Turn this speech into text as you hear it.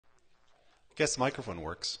Guess the microphone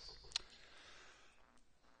works.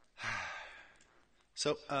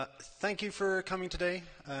 So, thank you for coming today.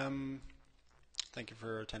 Thank you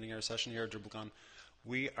for attending our session here at DrupalCon.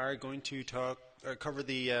 We are going to cover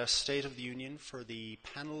the state of the union for the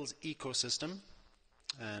panels ecosystem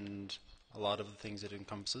and a lot of the things it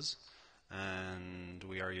encompasses. And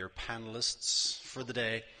we are your panelists for the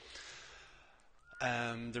day.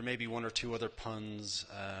 There may be one or two other puns.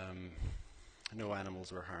 No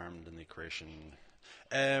animals were harmed in the creation.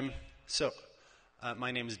 My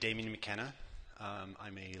name is Damien McKenna.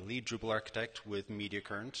 I'm a lead Drupal architect with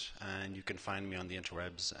MediaCurrent, and you can find me on the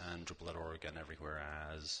interwebs and Drupal.org and everywhere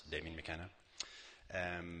as Damien McKenna.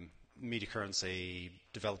 MediaCurrent's a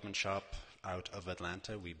development shop out of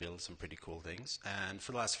Atlanta. We build some pretty cool things, and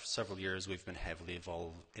for the last several years we've been heavily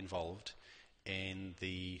involved in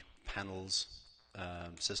the panels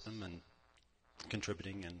system and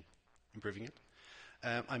contributing and improving it.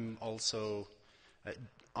 I'm also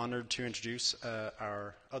honored to introduce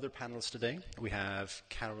our other panelists today. We have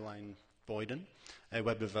Caroline Boyden, a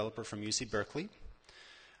web developer from UC Berkeley.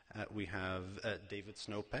 We have David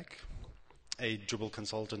Snowpeck, a Drupal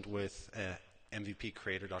consultant with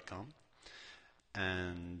MVPcreator.com.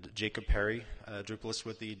 And Jacob Perry, a Drupalist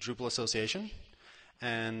with the Drupal Association.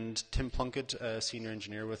 And Tim Plunkett, a senior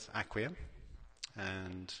engineer with Acquia.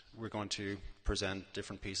 And we're going to present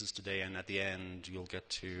different pieces today, and at the end you'll get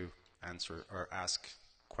to answer or ask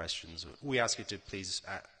questions. We ask you to please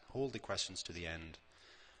hold the questions to the end,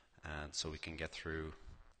 and so we can get through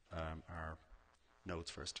our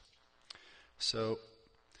notes first. So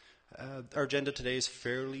our agenda today is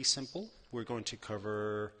fairly simple. We're going to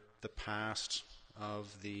cover the past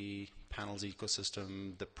of the panels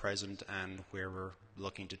ecosystem, the present, and where we're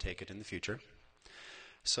looking to take it in the future.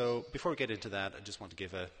 So before we get into that, I just want to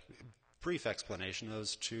give a brief explanation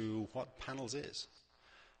as to what panels is.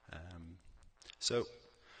 So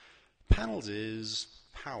panels is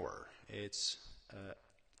power. It's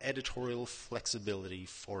editorial flexibility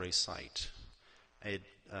for a site. It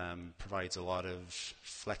provides a lot of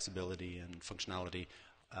flexibility and functionality,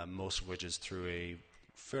 most of which is through a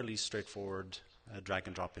fairly straightforward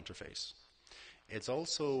drag-and-drop interface. It's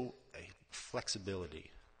also a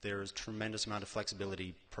flexibility. There's a tremendous amount of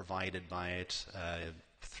flexibility provided by it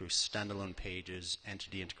through standalone pages,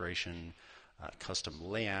 entity integration, custom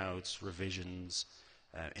layouts, revisions,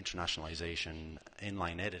 internationalization,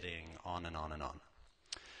 inline editing, on and on and on.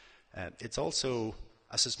 It's also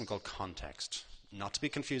a system called context, not to be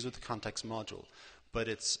confused with the context module, but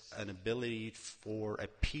it's an ability for a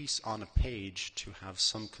piece on a page to have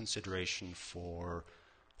some consideration for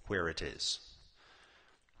where it is.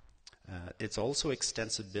 It's also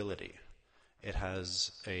extensibility. It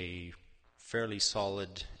has a fairly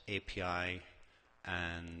solid API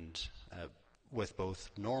and with both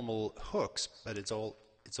normal hooks, but it's all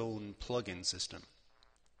its own plugin system.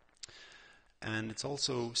 And it's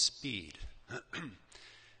also speed,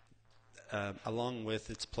 along with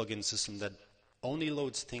its plugin system that only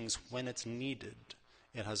loads things when it's needed.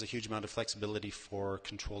 It has a huge amount of flexibility for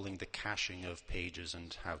controlling the caching of pages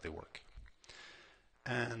and how they work.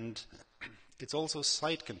 And it's also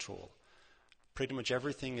site control. Pretty much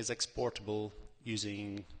everything is exportable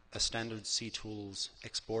using a standard ctools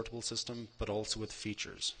exportable system, but also with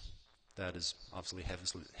features. That is obviously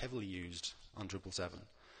heavily used on Drupal 7.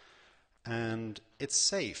 And it's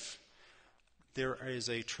safe. There is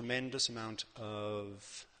a tremendous amount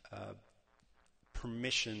of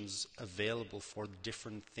permissions available for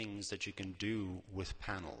different things that you can do with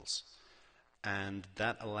panels. And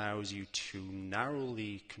that allows you to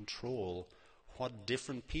narrowly control what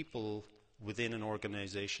different people within an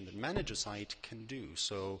organization that manage a site can do.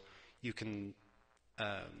 So you can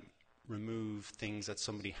remove things that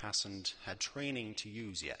somebody hasn't had training to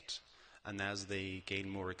use yet. And as they gain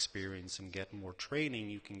more experience and get more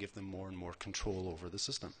training, you can give them more and more control over the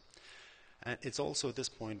system. And it's also at this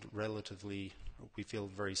point relatively, we feel,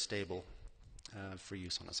 very stable for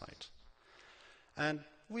use on a site. And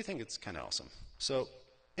we think it's kind of awesome. So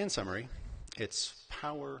in summary, it's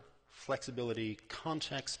power, flexibility,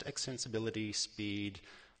 context, extensibility, speed,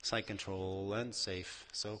 site control, and safe.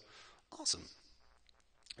 So awesome.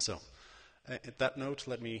 So at that note,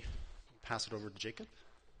 let me pass it over to Jacob.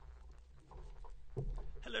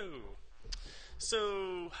 Hello.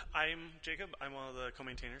 So I'm Jacob. I'm one of the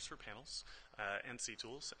co-maintainers for panels and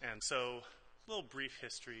ctools. And so a little brief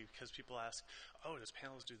history, because people ask, oh, does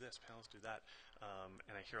panels do this, panels do that?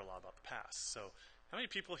 And I hear a lot about the past. So how many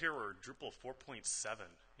people here were Drupal 4.7?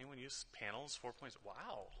 Anyone use panels 4.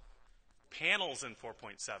 Wow. Panels in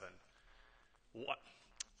 4.7. What?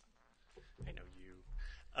 I know you.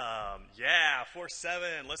 Yeah,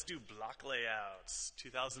 4.7. Let's do block layouts.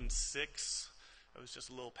 2006. I was just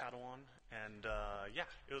a little Padawan, and yeah,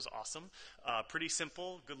 it was awesome. Pretty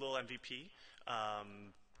simple, good little MVP.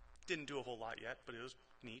 Didn't do a whole lot yet, but it was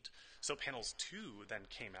neat. So Panels 2 then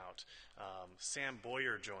came out. Sam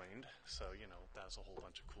Boyer joined, so that was a whole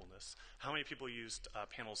bunch of coolness. How many people used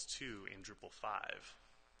Panels 2 in Drupal 5?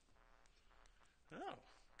 Oh,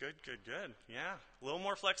 good, good, good. Yeah, a little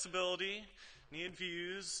more flexibility, needed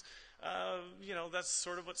views. That's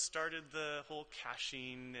sort of what started the whole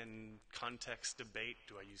caching and context debate.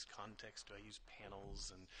 Do I use context? Do I use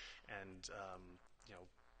panels? And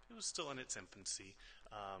it was still in its infancy.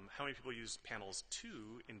 How many people used Panels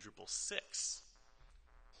 2 in Drupal 6?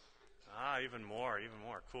 Even more, even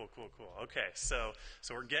more. Cool, cool, cool. Okay, so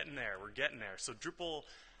we're getting there. We're getting there. So Drupal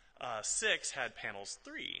 6 had Panels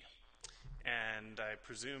 3. And I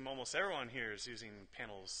presume almost everyone here is using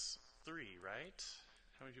Panels 3, right?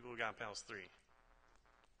 How many people got Panels 3?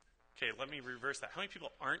 Okay, let me reverse that. How many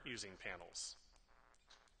people aren't using Panels?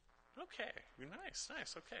 Okay, nice,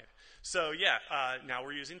 nice, okay. So yeah, now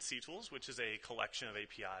we're using CTools, which is a collection of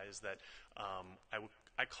APIs that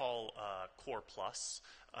I call Core Plus.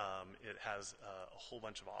 It has a whole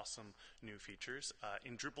bunch of awesome new features.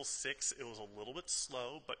 In Drupal 6, it was a little bit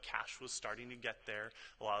slow, but cache was starting to get there.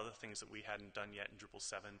 A lot of the things that we hadn't done yet in Drupal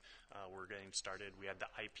 7 were getting started. We had the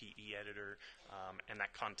IPE editor, and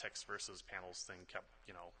that context versus panels thing kept,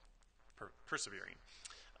 persevering.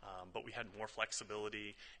 But we had more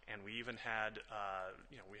flexibility, and we even had,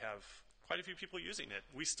 we have quite a few people using it.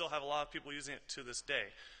 We still have a lot of people using it to this day.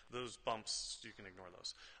 Those bumps, you can ignore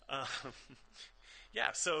those.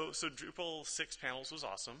 Yeah, so Drupal 6 panels was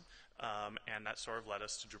awesome, and that sort of led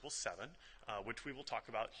us to Drupal 7, which we will talk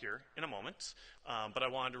about here in a moment. But I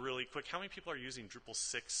wanted to really quick, how many people are using Drupal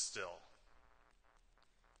 6 still?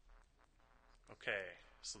 Okay,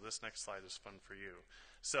 so this next slide is fun for you.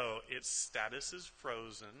 So its status is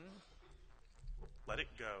frozen. Let it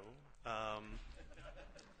go.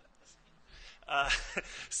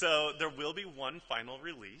 So there will be one final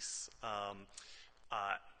release.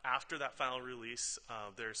 After that final release,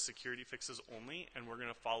 there's security fixes only, and we're going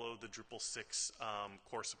to follow the Drupal 6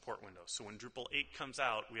 core support window. So when Drupal 8 comes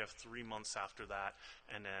out, we have 3 months after that,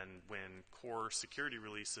 and then when core security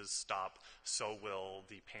releases stop, so will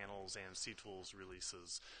the panels and CTools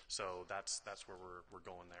releases. So that's where we're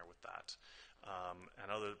going there with that.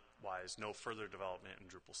 And otherwise, no further development in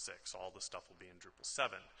Drupal 6. All the stuff will be in Drupal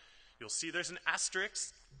 7. You'll see there's an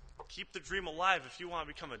asterisk. Keep the dream alive if you want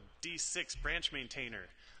to become a D6 branch maintainer.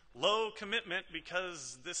 Low commitment,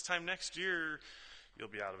 because this time next year you'll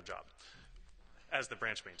be out of a job as the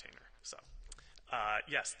branch maintainer. So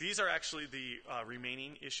yes, these are actually the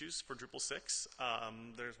remaining issues for Drupal 6.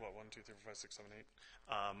 There's what, 1, 2, 3, 4, 5, 6, 7,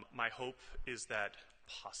 8. My hope is that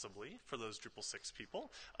possibly for those Drupal 6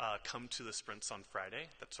 people, come to the sprints on Friday.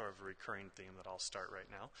 That's sort of a recurring theme that I'll start right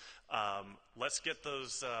now. Let's get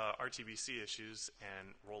those RTBC issues and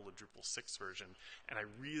roll the Drupal 6 version. And I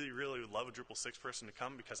really, really would love a Drupal 6 person to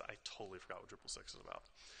come, because I totally forgot what Drupal 6 is about.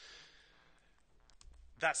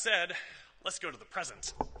 That said, let's go to the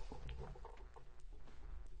present.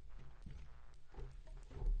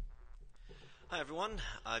 Hi, everyone.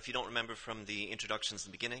 If you don't remember from the introductions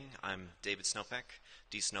in the beginning, I'm David Snopek,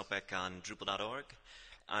 dsnopek on Drupal.org.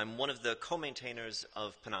 I'm one of the co-maintainers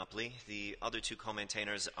of Panoply. The other 2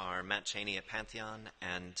 co-maintainers are Matt Cheney at Pantheon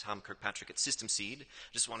and Tom Kirkpatrick at SystemSeed.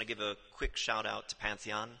 Just want to give a quick shout out to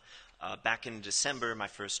Pantheon. Back in December, my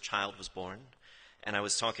first child was born. And I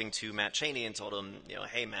was talking to Matt Cheney and told him,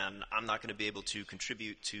 hey, man, I'm not going to be able to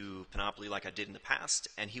contribute to Panoply like I did in the past.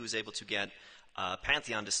 And he was able to get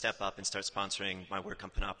Pantheon to step up and start sponsoring my work on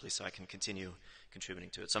Panoply so I can continue contributing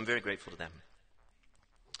to it. So I'm very grateful to them.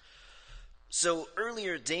 So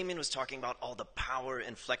earlier, Damien was talking about all the power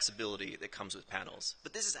and flexibility that comes with panels.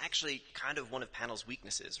 But this is actually kind of one of panels'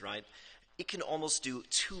 weaknesses, right? It can almost do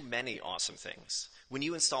too many awesome things. When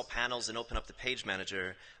you install panels and open up the page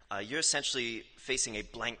manager, you're essentially facing a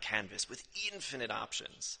blank canvas with infinite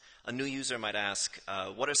options. A new user might ask,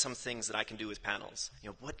 what are some things that I can do with panels?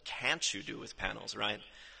 What can't you do with panels, right?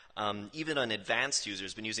 Even an advanced user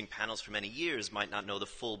who's been using panels for many years might not know the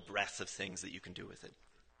full breadth of things that you can do with it.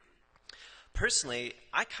 Personally,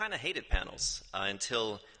 I kind of hated panels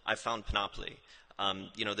until I found Panoply.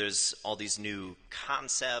 There's all these new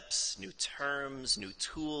concepts, new terms, new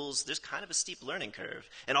tools. There's kind of a steep learning curve.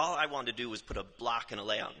 And all I wanted to do was put a block in a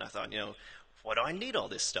layout. And I thought, what do I need all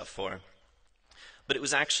this stuff for? But it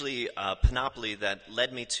was actually Panoply that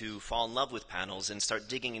led me to fall in love with panels and start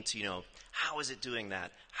digging into, how is it doing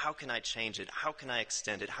that? How can I change it? How can I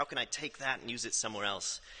extend it? How can I take that and use it somewhere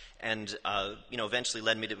else? And eventually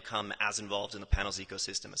led me to become as involved in the panels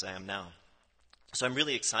ecosystem as I am now. So I'm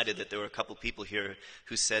really excited that there were a couple people here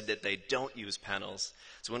who said that they don't use panels.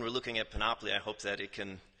 So when we're looking at Panoply, I hope that it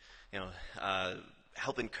can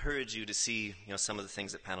help encourage you to see some of the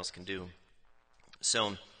things that panels can do.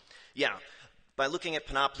 So yeah, by looking at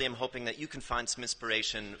Panoply, I'm hoping that you can find some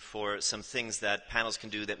inspiration for some things that panels can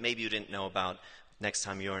do that maybe you didn't know about next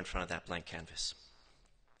time you're in front of that blank canvas.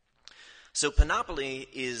 So Panoply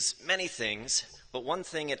is many things, but one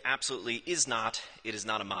thing it absolutely is not, it is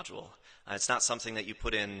not a module. It's not something that you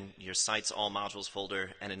put in your site's all modules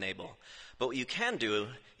folder and enable. But what you can do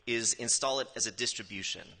is install it as a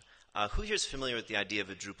distribution. Who here is familiar with the idea of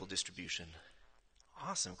a Drupal distribution?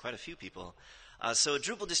 Awesome, quite a few people. So a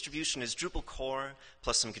Drupal distribution is Drupal core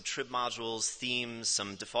plus some contrib modules, themes,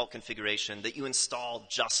 some default configuration that you install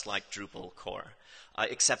just like Drupal core.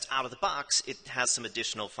 Except out of the box, it has some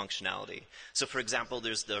additional functionality. So for example,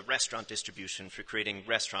 there's the restaurant distribution for creating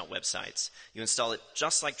restaurant websites. You install it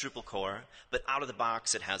just like Drupal core, but out of the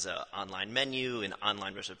box it has an online menu, an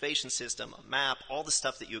online reservation system, a map, all the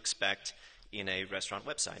stuff that you expect in a restaurant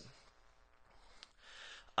website.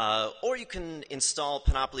 Or you can install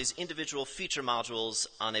Panoply's individual feature modules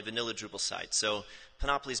on a vanilla Drupal site. So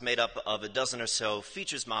Panoply is made up of a dozen or so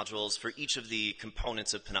features modules for each of the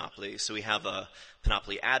components of Panoply. So we have a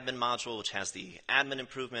Panoply admin module, which has the admin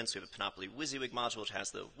improvements. We have a Panoply WYSIWYG module, which has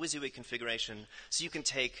the WYSIWYG configuration. So you can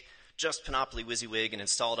take just Panoply WYSIWYG and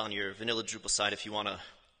install it on your vanilla Drupal site if you want to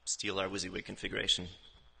steal our WYSIWYG configuration.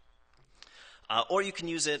 Or you can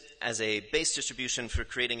use it as a base distribution for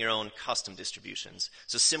creating your own custom distributions.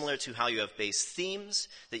 So similar to how you have base themes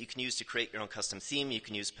that you can use to create your own custom theme, you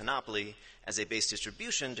can use Panoply as a base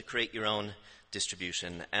distribution to create your own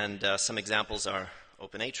distribution. And some examples are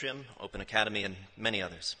Open Atrium, Open Academy, and many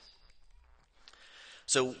others.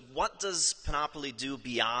 So what does Panoply do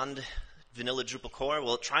beyond vanilla Drupal core?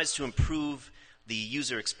 Well, it tries to improve the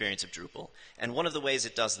user experience of Drupal. And one of the ways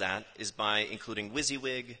it does that is by including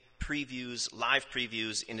WYSIWYG, previews, live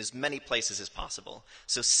previews in as many places as possible.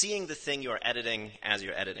 So seeing the thing you're editing as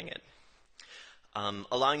you're editing it.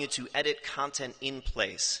 Allowing you to edit content in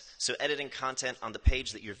place. So editing content on the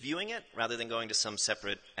page that you're viewing it rather than going to some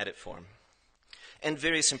separate edit form. And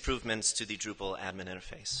various improvements to the Drupal admin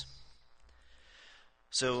interface.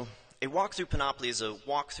 So a walk through Panoply is a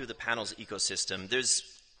walk through the panels ecosystem. There's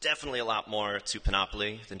definitely a lot more to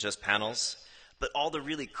Panoply than just panels, but all the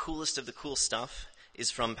really coolest of the cool stuff is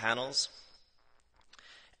from panels.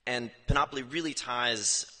 And Panoply really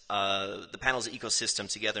ties the panels ecosystem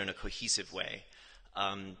together in a cohesive way.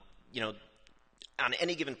 On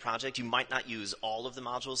any given project, you might not use all of the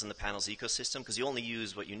modules in the panels ecosystem because you only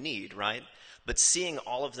use what you need, right? But seeing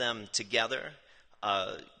all of them together,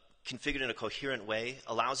 configured in a coherent way,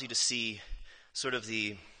 allows you to see sort of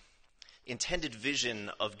the intended vision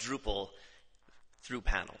of Drupal through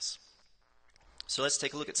panels. So let's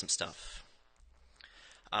take a look at some stuff.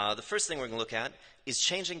 The first thing we're going to look at is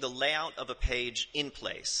changing the layout of a page in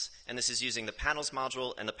place. And this is using the panels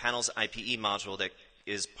module and the panels IPE module that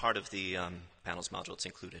is part of the panels module. It's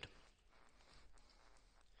included.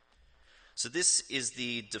 So this is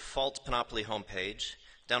the default Panoply homepage.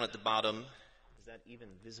 Down at the bottom, is that even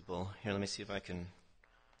visible? Here, let me see if I can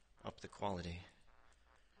up the quality.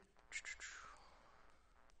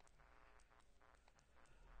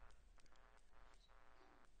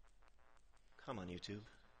 Come on, YouTube.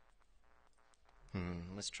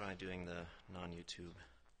 Let's try doing the non-YouTube.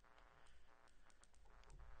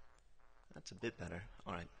 That's a bit better.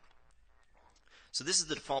 All right. So this is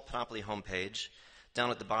the default Panoply homepage.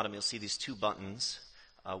 Down at the bottom, you'll see these two buttons.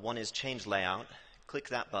 One is Change Layout. Click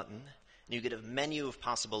that button, and you get a menu of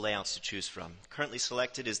possible layouts to choose from. Currently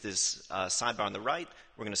selected is this sidebar on the right.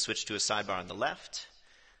 We're going to switch to a sidebar on the left.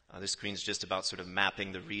 This screen's just about sort of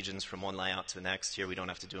mapping the regions from one layout to the next. Here we don't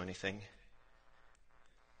have to do anything.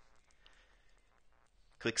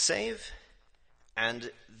 Click Save,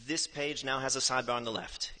 and this page now has a sidebar on the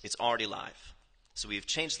left. It's already live. So we've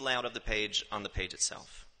changed the layout of the page on the page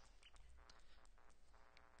itself.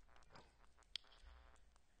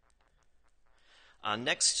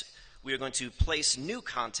 Next, we are going to place new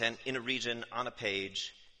content in a region on a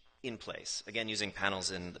page in place, again using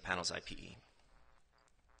panels in the panels IPE.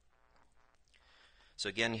 So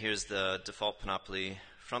again, here's the default Panoply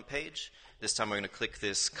front page. This time we're going to click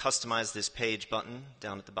this Customize This Page button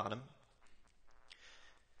down at the bottom.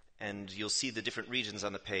 And you'll see the different regions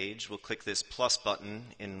on the page. We'll click this plus button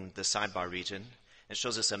in the sidebar region. It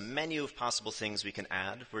shows us a menu of possible things we can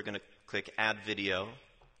add. We're going to click Add Video.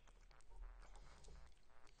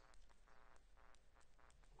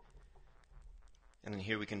 And then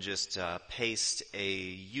here we can just paste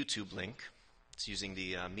a YouTube link. It's using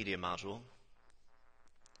the media module.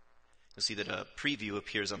 You'll see that a preview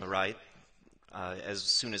appears on the right as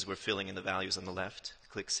soon as we're filling in the values on the left.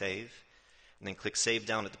 Click Save, and then click Save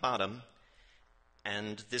down at the bottom.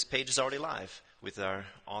 And this page is already live with our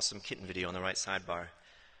awesome kitten video on the right sidebar.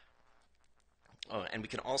 Oh, and we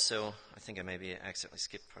can also, I think I maybe accidentally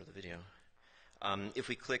skipped part of the video. If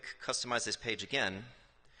we click Customize this page again,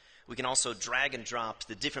 we can also drag and drop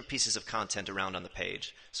the different pieces of content around on the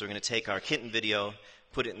page. So we're going to take our kitten video,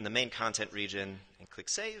 put it in the main content region, and click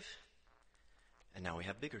Save. And now we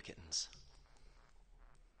have bigger kittens.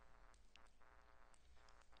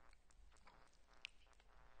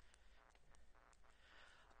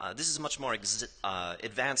 This is a much more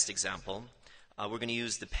advanced example. We're going to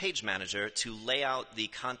use the page manager to lay out the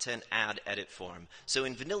content add edit form. So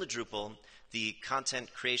in vanilla Drupal, the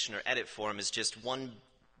content creation or edit form is just one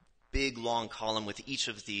big long column with each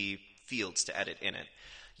of the fields to edit in it.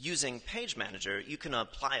 Using Page Manager, you can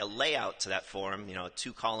apply a layout to that form, a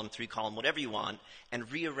 2-column, 3-column, whatever you want,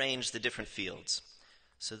 and rearrange the different fields.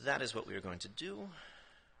 So that is what we are going to do.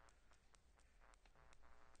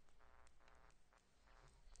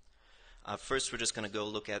 First, we're just going to go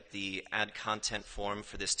look at the add content form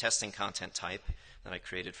for this testing content type that I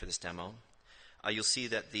created for this demo. You'll see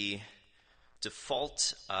that the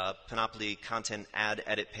default Panoply content add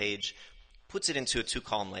edit page puts it into a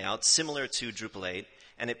 2-column layout similar to Drupal 8,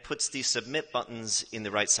 and it puts the submit buttons in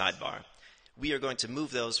the right sidebar. We are going to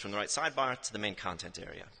move those from the right sidebar to the main content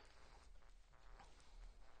area.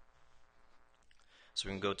 So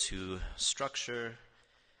we can go to Structure,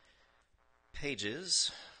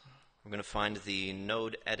 Pages. We're going to find the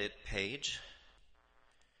Node Edit page.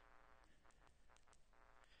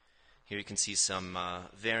 Here you can see some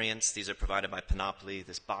variants. These are provided by Panoply.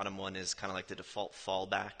 This bottom one is kind of like the default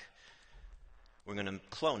fallback. We're going to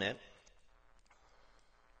clone it.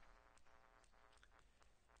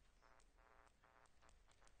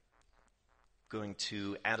 Going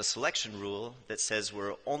to add a selection rule that says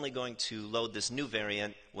we're only going to load this new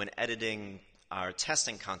variant when editing our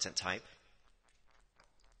testing content type.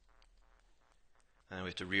 And we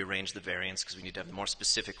have to rearrange the variants because we need to have the more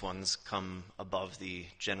specific ones come above the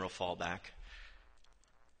general fallback.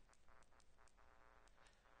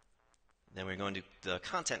 Then we're going to the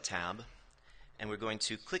Content tab, and we're going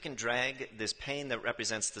to click and drag this pane that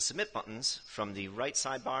represents the submit buttons from the right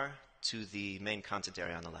sidebar to the main content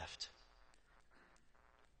area on the left.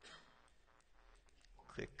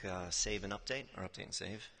 Click Save and Update, or Update and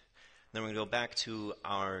Save. Then we're going to go back to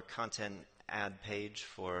our content add page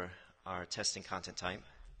for our testing content type.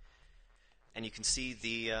 And you can see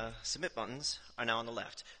the submit buttons are now on the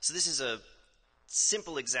left. So this is a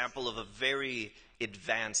simple example of a very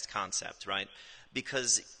advanced concept, right?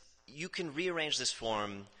 Because you can rearrange this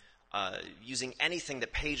form using anything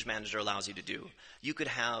that Page Manager allows you to do. You could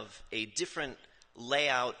have a different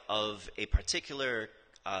layout of a particular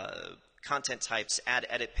content type's add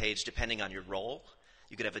edit page depending on your role.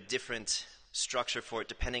 You could have a different structure for it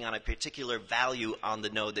depending on a particular value on the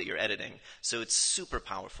node that you're editing. So it's super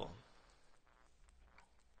powerful.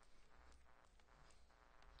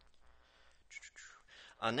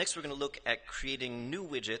 Next, we're going to look at creating new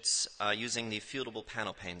widgets using the Fieldable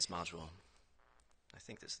Panel Panes module. I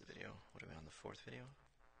think this is the video. What are we on, the 4th video?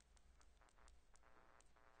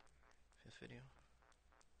 5th video?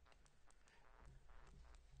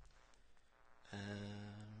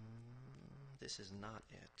 This is not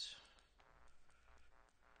it.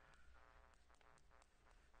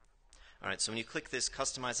 All right, so when you click this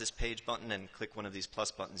Customize this page button and click one of these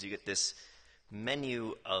plus buttons, you get this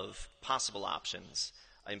menu of possible options.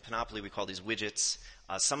 In Panoply, we call these widgets.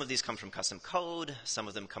 Some of these come from custom code, some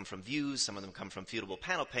of them come from views, some of them come from Fieldable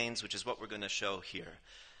Panel Panes, which is what we're going to show here.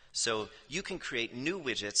 So you can create new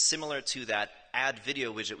widgets similar to that Add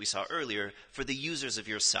Video widget we saw earlier for the users of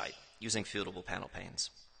your site using Fieldable Panel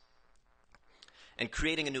Panes. And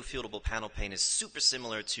creating a new Fieldable Panel Pane is super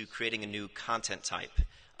similar to creating a new content type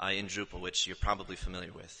in Drupal, which you're probably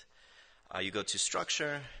familiar with. You go to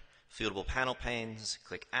Structure, Fieldable Panel Panes,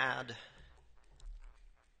 click Add.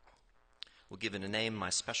 We'll give it a name, My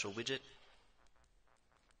Special Widget.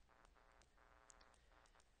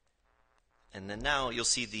 And then now you'll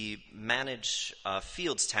see the Manage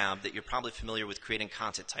Fields tab that you're probably familiar with creating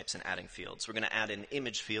content types and adding fields. We're going to add an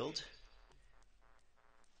image field.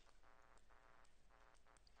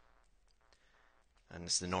 And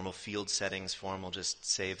this is the normal field settings form. We'll just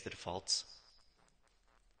save the defaults.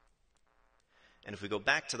 And if we go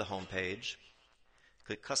back to the home page,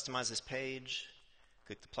 click Customize this page,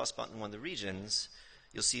 click the plus button, one of the regions,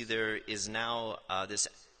 you'll see there is now this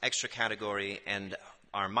extra category, and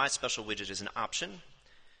our My Special widget is an option,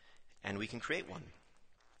 and we can create one.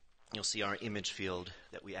 You'll see our image field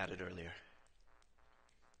that we added earlier.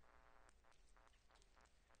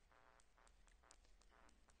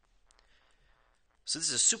 So this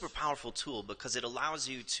is a super powerful tool because it allows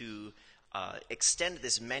you to extend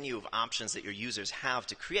this menu of options that your users have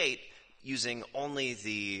to create using only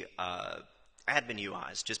the admin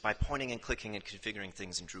UIs, just by pointing and clicking and configuring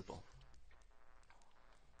things in Drupal.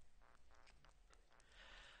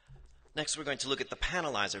 Next, we're going to look at the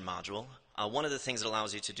Panelizer module. One of the things it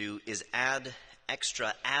allows you to do is add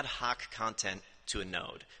extra ad hoc content to a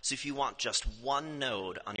node. So if you want just one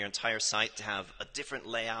node on your entire site to have a different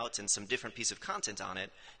layout and some different piece of content on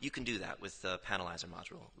it, you can do that with the Panelizer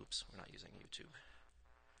module. Oops, we're not using YouTube.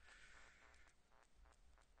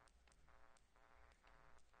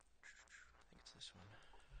 I think it's this one.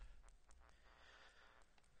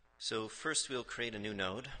 So first we'll create a new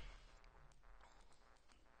node.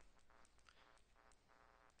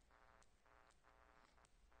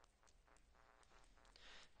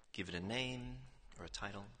 Give it a name or a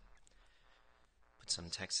title. Put some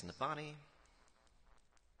text in the body.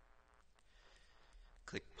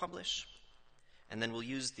 Click Publish. And then we'll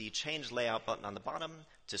use the Change Layout button on the bottom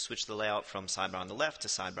to switch the layout from sidebar on the left to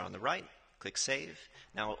sidebar on the right. Click Save.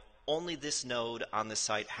 Now, only this node on this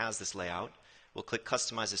site has this layout. We'll click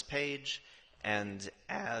Customize this page and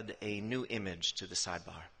add a new image to the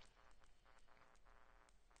sidebar.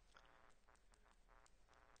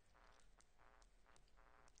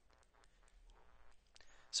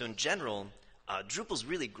 So in general, Drupal's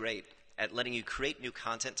really great at letting you create new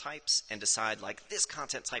content types and decide, like, this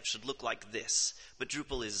content type should look like this. But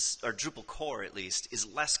Drupal core at least, is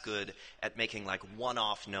less good at making like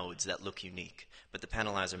one-off nodes that look unique. But the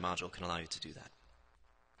Panelizer module can allow you to do that.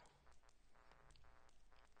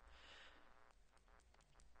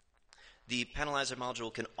 The Panelizer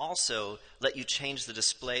module can also let you change the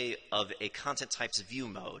display of a content type's view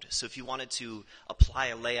mode. So if you wanted to apply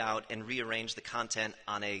a layout and rearrange the content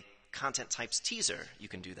on a content type's teaser, you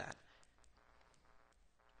can do that.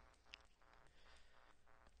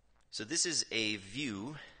 So this is a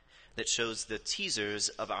view that shows the teasers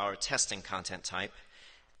of our testing content type.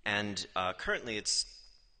 And currently it's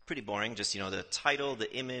pretty boring. Just, the title,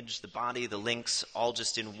 the image, the body, the links, all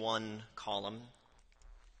just in one column.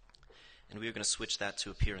 And we're going to switch that to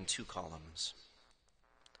appear in 2 columns.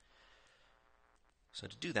 So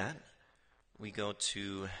to do that, we go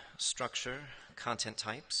to Structure, Content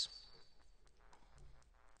Types.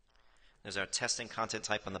 There's our testing content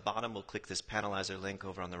type on the bottom. We'll click this Panelizer link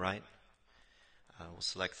over on the right. We'll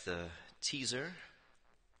select the teaser.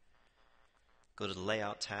 Go to the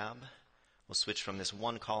Layout tab. We'll switch from this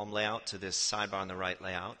 1-column layout to this sidebar on the right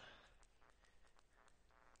layout.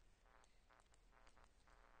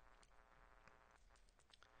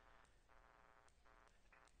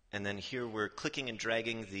 And then here we're clicking and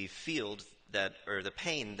dragging the field or the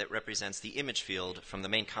pane that represents the image field from the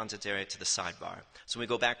main content area to the sidebar. So when we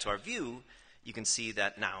go back to our view, you can see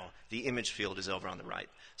that now the image field is over on the right.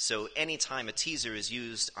 So anytime a teaser is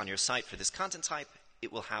used on your site for this content type,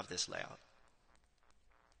 it will have this layout.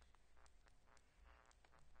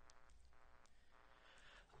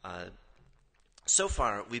 So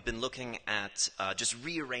far, we've been looking at just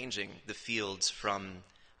rearranging the fields from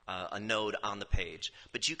a node on the page.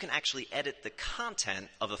 But you can actually edit the content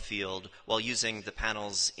of a field while using the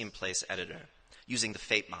panel's in-place editor, using the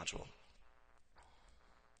Fate module.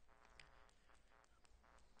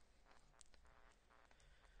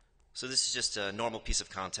 So this is just a normal piece of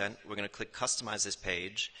content. We're going to click Customize this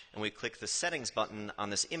page, and we click the Settings button on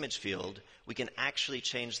this image field. We can actually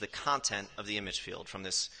change the content of the image field from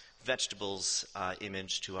this vegetables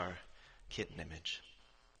image to our kitten image.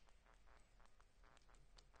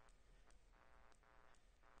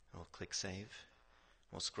 We'll click Save.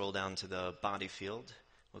 We'll scroll down to the body field.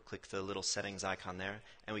 We'll click the little settings icon there,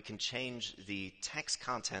 and we can change the text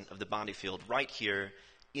content of the body field right here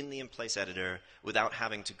in the in-place editor without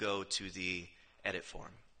having to go to the edit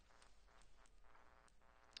form.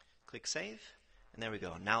 Click Save, and there we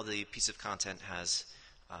go. Now the piece of content has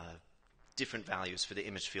different values for the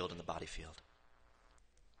image field and the body field.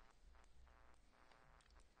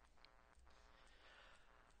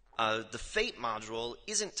 The Fate module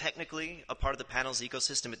isn't technically a part of the panels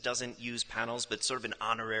ecosystem. It doesn't use panels, but it's sort of an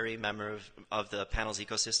honorary member of the panels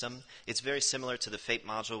ecosystem. It's very similar to the Fate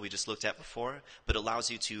module we just looked at before, but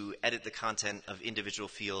allows you to edit the content of individual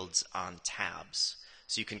fields on tabs.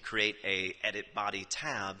 So you can create a edit body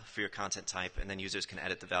tab for your content type, and then users can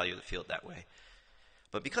edit the value of the field that way.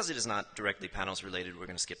 But because it is not directly panels related, we're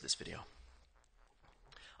going to skip this video.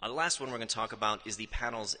 The last one we're going to talk about is the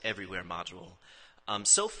Panels Everywhere module.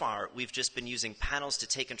 So far, we've just been using panels to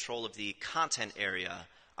take control of the content area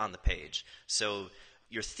on the page. So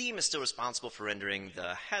your theme is still responsible for rendering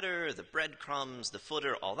the header, the breadcrumbs, the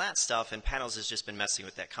footer, all that stuff, and Panels has just been messing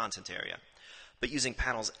with that content area. But using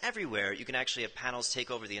Panels Everywhere, you can actually have panels take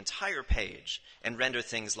over the entire page and render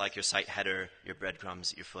things like your site header, your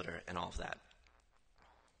breadcrumbs, your footer, and all of that.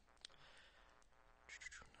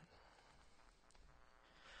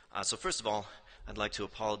 So first of all, I'd like to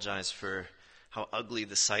apologize for how ugly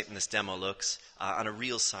the site in this demo looks. On a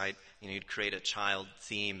real site, you'd create a child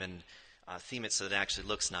theme and theme it so that it actually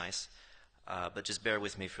looks nice. But just bear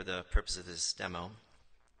with me for the purpose of this demo.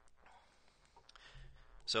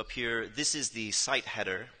 So up here, this is the site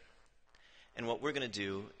header. And what we're going to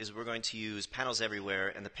do is we're going to use Panels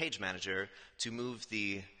Everywhere and the Page Manager to move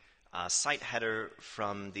the site header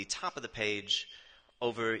from the top of the page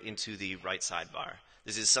over into the right sidebar.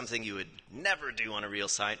 This is something you would never do on a real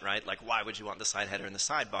site, right? Like, why would you want the site header in the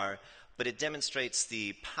sidebar? But it demonstrates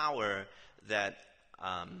the power that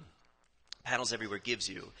Panels Everywhere gives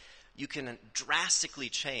you. You can drastically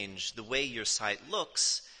change the way your site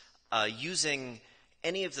looks using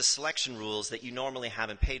any of the selection rules that you normally have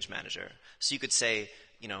in Page Manager. So you could say,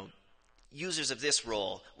 users of this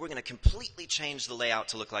role, we're going to completely change the layout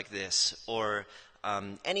to look like this. Or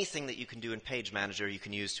anything that you can do in Page Manager, you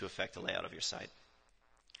can use to affect the layout of your site.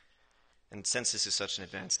 And since this is such an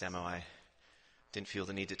advanced demo, I didn't feel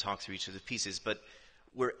the need to talk through each of the pieces, but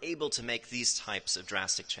we're able to make these types of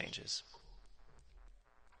drastic changes.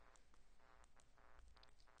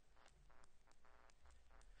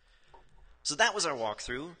 So that was our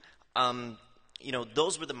walkthrough.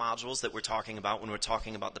 Those were the modules that we're talking about when we're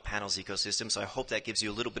talking about the Panels ecosystem, so I hope that gives you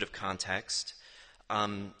a little bit of context.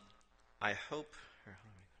 I hope...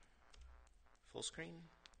 Full screen?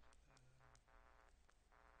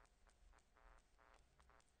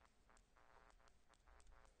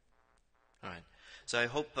 All right. So I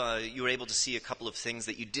hope you were able to see a couple of things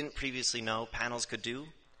that you didn't previously know Panels could do,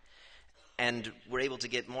 and were able to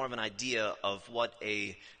get more of an idea of what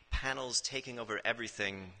a Panels taking over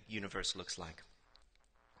everything universe looks like.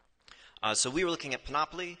 So we were looking at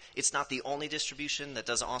Panoply. It's not the only distribution that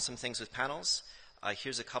does awesome things with Panels.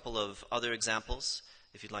 Here's a couple of other examples,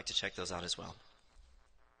 if you'd like to check those out as well.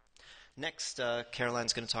 Next,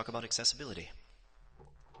 Caroline's going to talk about accessibility.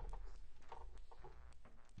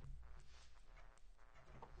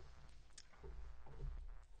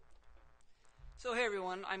 So hey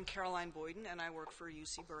everyone, I'm Caroline Boyden and I work for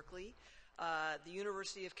UC Berkeley. The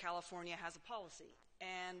University of California has a policy,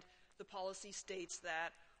 and the policy states that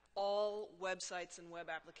all websites and web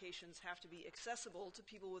applications have to be accessible to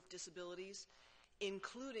people with disabilities,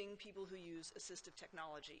 including people who use assistive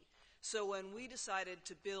technology. So when we decided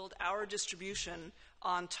to build our distribution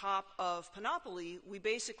on top of Panoply, we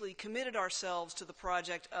basically committed ourselves to the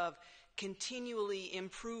project of continually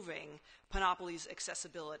improving Panoply's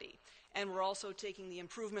accessibility. And we're also taking the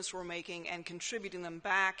improvements we're making and contributing them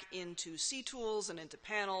back into CTools and into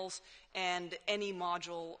Panels and any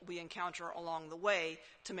module we encounter along the way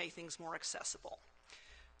to make things more accessible.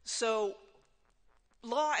 So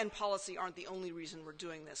law and policy aren't the only reason we're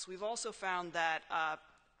doing this. We've also found that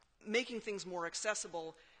making things more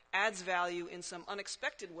accessible adds value in some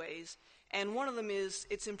unexpected ways, and one of them is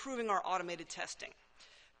it's improving our automated testing.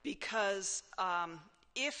 Because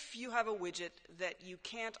if you have a widget that you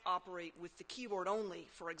can't operate with the keyboard only,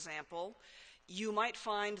 for example, you might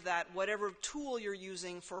find that whatever tool you're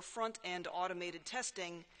using for front-end automated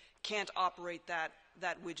testing can't operate that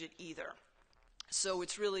widget either. So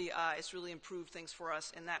it's really improved things for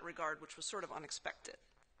us in that regard, which was sort of unexpected.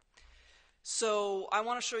 So I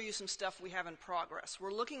want to show you some stuff we have in progress.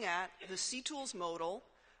 We're looking at the CTools modal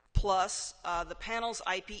plus the Panels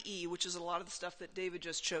IPE, which is a lot of the stuff that David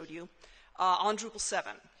just showed you, on Drupal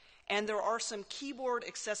 7. And there are some keyboard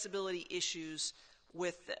accessibility issues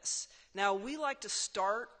with this. Now, we like to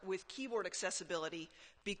start with keyboard accessibility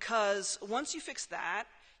because once you fix that,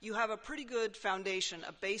 you have a pretty good foundation,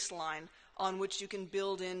 a baseline, on which you can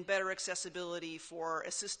build in better accessibility for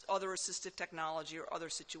other assistive technology or other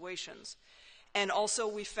situations. And also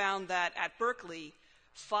we found that at Berkeley,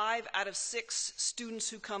 5 out of 6 students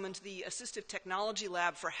who come into the assistive technology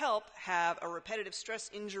lab for help have a repetitive stress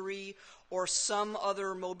injury or some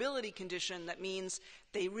other mobility condition that means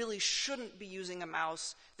they really shouldn't be using a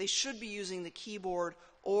mouse. They should be using the keyboard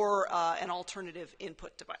or an alternative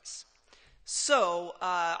input device. So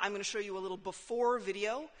I'm going to show you a little before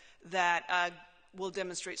video that will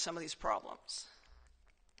demonstrate some of these problems.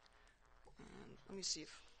 And let me see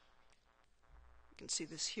if you can see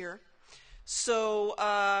this here. So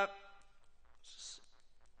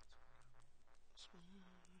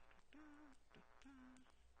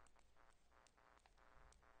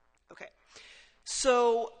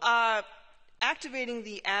So activating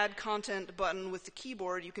the Add Content button with the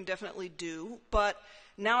keyboard you can definitely do, but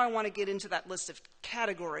now I want to get into that list of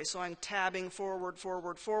categories. So I'm tabbing forward,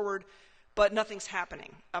 forward, forward, but nothing's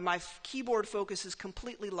happening. My keyboard focus is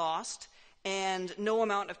completely lost, and no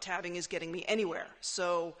amount of tabbing is getting me anywhere.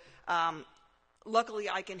 So luckily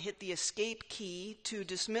I can hit the Escape key to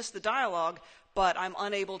dismiss the dialog, but I'm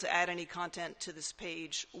unable to add any content to this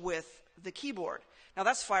page with the keyboard. Now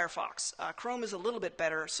that's Firefox. Chrome is a little bit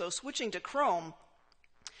better, so switching to Chrome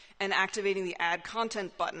and activating the Add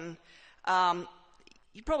Content button,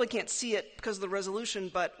 you probably can't see it because of the resolution,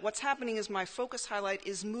 but what's happening is my focus highlight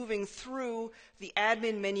is moving through the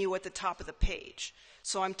admin menu at the top of the page.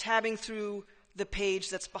 So I'm tabbing through the page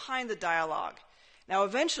that's behind the dialog. Now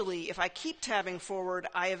eventually, if I keep tabbing forward,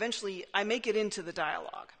 I make it into the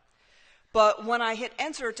dialog. But when I hit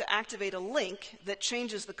enter to activate a link that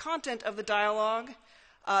changes the content of the dialog,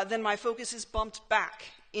 then my focus is bumped back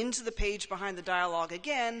into the page behind the dialog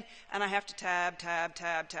again, and I have to tab, tab,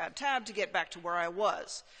 tab, tab, tab to get back to where I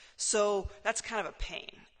was. So that's kind of a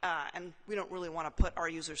pain, and we don't really want to put our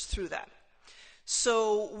users through that.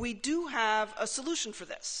 So we do have a solution for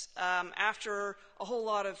this. After a whole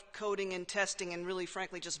lot of coding and testing and really,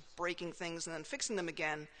 frankly, just breaking things and then fixing them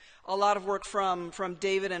again, a lot of work from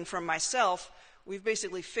David and from myself, we've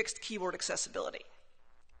basically fixed keyboard accessibility.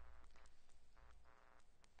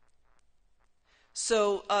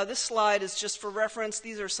 So this slide is just for reference.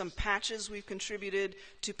 These are some patches we've contributed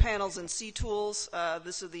to panels and CTools.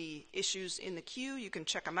 These are the issues in the queue. You can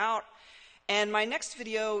check them out. And my next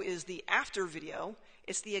video is the after video.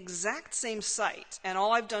 It's the exact same site, and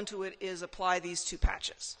all I've done to it is apply these two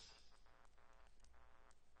patches.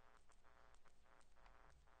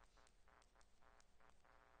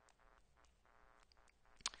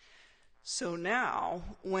 So now,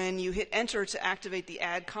 when you hit enter to activate the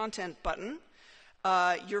Add Content button,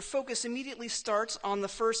 your focus immediately starts on the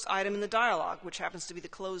first item in the dialog, which happens to be the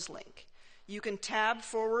close link. You can tab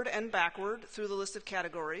forward and backward through the list of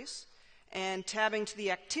categories, and tabbing to the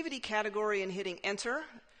activity category and hitting enter,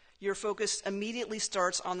 your focus immediately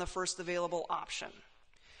starts on the first available option.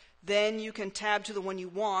 Then you can tab to the one you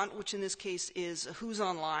want, which in this case is Who's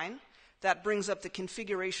Online. That brings up the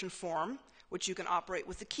configuration form, which you can operate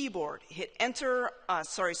with the keyboard. Hit enter,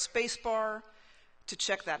 spacebar to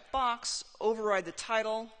check that box, override the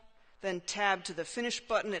title, then tab to the Finish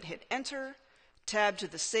button and hit enter, tab to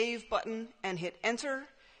the Save button and hit enter,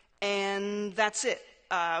 and that's it.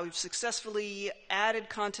 We've successfully added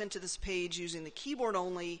content to this page using the keyboard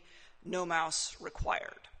only, no mouse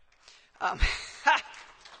required. Woo,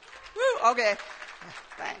 okay,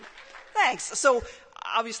 thanks. So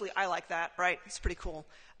obviously I like that, right? It's pretty cool.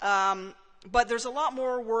 But there's a lot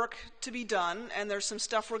more work to be done, and there's some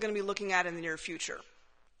stuff we're going to be looking at in the near future.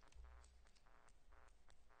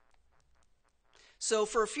 So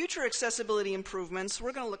for future accessibility improvements,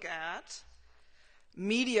 we're going to look at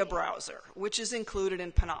Media Browser, which is included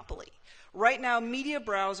in Panoply. Right now, Media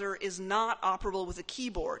Browser is not operable with a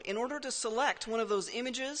keyboard. In order to select one of those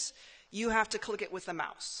images, you have to click it with the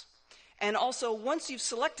mouse. And also, once you've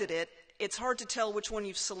selected it, it's hard to tell which one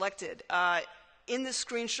you've selected. In this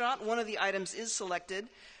screenshot, one of the items is selected,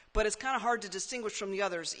 but it's kind of hard to distinguish from the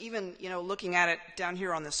others. Even, looking at it down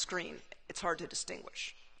here on the screen, it's hard to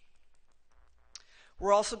distinguish.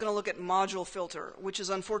 We're also going to look at Module Filter, which is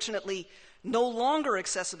unfortunately no longer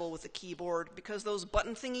accessible with the keyboard because those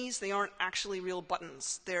button thingies, they aren't actually real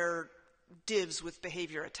buttons. They're divs with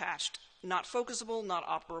behavior attached. Not focusable, not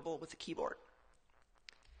operable with the keyboard.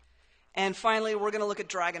 And finally, we're going to look at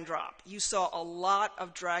drag and drop. You saw a lot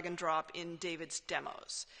of drag and drop in David's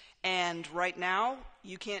demos. And right now,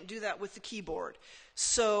 you can't do that with the keyboard.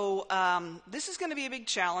 So this is going to be a big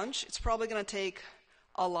challenge. It's probably going to take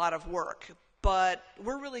a lot of work. But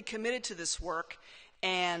we're really committed to this work,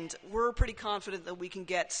 and we're pretty confident that we can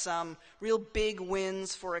get some real big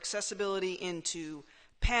wins for accessibility into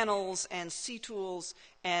panels and CTools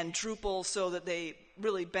and Drupal so that they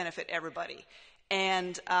really benefit everybody.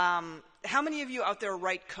 And how many of you out there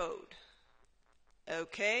write code?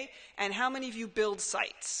 Okay. And how many of you build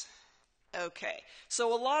sites? Okay.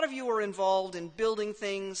 So a lot of you are involved in building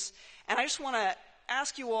things, and I just want to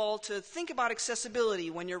ask you all to think about accessibility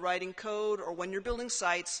when you're writing code or when you're building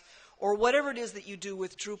sites or whatever it is that you do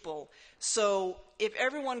with Drupal. So if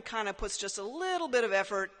everyone kind of puts just a little bit of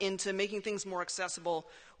effort into making things more accessible,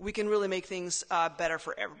 we can really make things better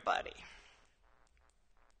for everybody.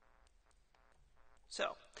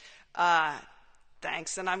 So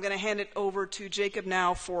thanks, and I'm going to hand it over to Jacob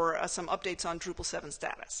now for some updates on Drupal 7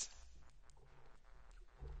 status.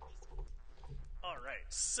 All right.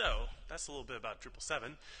 so that's a little bit about Drupal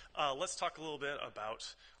 7. Let's talk a little bit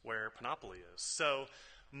about where Panoply is. So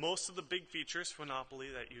most of the big features for Panoply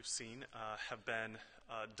that you've seen have been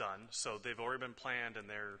done. So they've already been planned and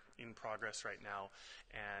they're in progress right now,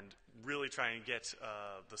 and really trying to get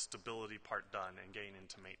the stability part done and getting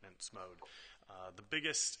into maintenance mode. The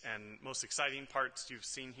biggest and most exciting parts you've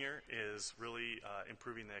seen here is really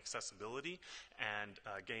improving the accessibility and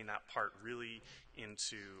getting that part really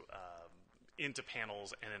into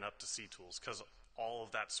panels and in up to C tools, because all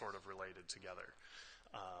of that's sort of related together.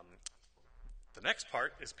 The next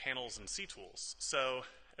part is panels and C tools. So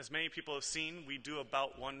as many people have seen, we do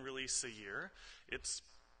about one release a year. It's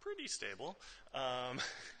pretty stable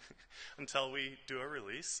until we do a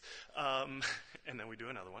release, and then we do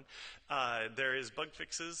another one. There is bug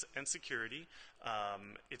fixes and security.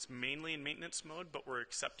 It's mainly in maintenance mode, but we're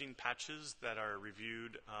accepting patches that are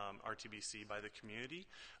reviewed RTBC by the community.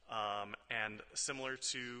 And similar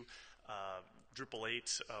to Drupal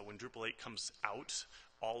 8, when Drupal 8 comes out,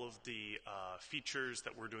 all of the features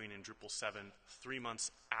that we're doing in Drupal 7 3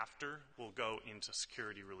 months after will go into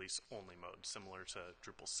security release only mode, similar to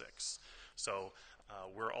Drupal 6. So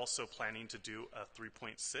we're also planning to do a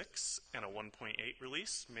 3.6 and a 1.8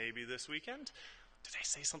 release, maybe this weekend. Did I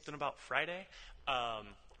say something about Friday?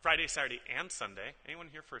 Friday, Saturday, and Sunday. Anyone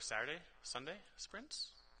here for Saturday, Sunday sprints?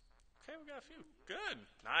 Okay, we got a few. Good.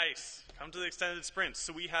 Nice. Come to the extended sprints.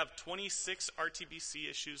 So we have 26 RTBC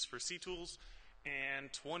issues for C tools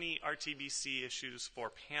and 20 RTBC issues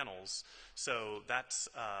for panels. So that's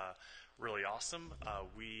really awesome.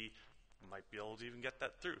 We might be able to even get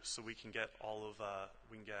that through, so we can get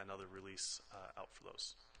another release out for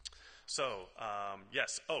those. So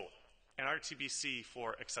yes. Oh, and RTBC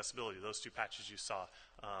for accessibility. Those two patches you saw.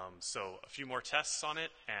 So a few more tests on it,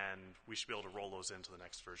 and we should be able to roll those into the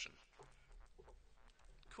next version.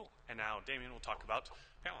 Cool. And now Damien will talk about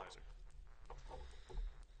Panelizer.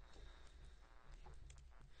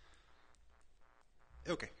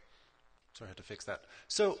 Okay. Sorry, I had to fix that.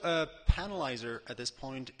 So Panelizer at this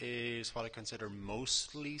point is what I consider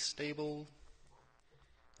mostly stable.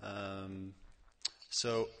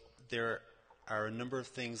 So there are a number of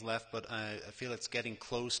things left, but I feel it's getting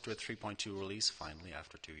close to a 3.2 release finally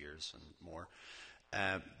after 2 years and more.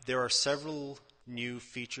 There are several new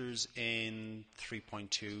features in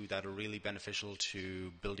 3.2 that are really beneficial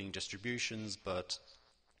to building distributions, but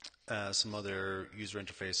some other user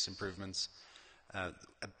interface improvements. A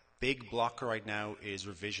big blocker right now is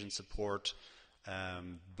revision support,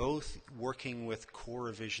 both working with core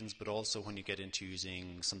revisions, but also when you get into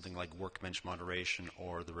using something like workbench moderation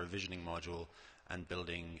or the revisioning module and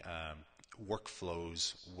building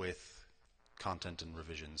workflows with content and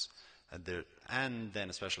revisions. And then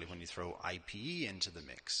especially when you throw IPE into the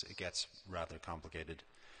mix, it gets rather complicated.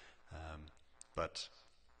 But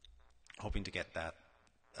hoping to get that,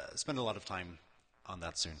 spend a lot of time on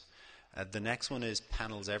that soon. The next one is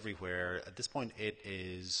Panels Everywhere. At this point, it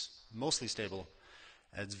is mostly stable.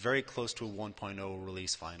 It's very close to a 1.0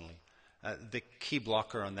 release finally. The key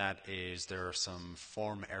blocker on that is there are some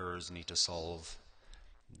form errors need to solve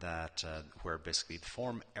that where basically the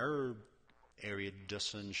form error area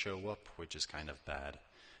doesn't show up, which is kind of bad,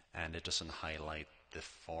 and it doesn't highlight the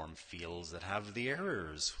form fields that have the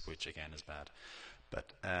errors, which again is bad.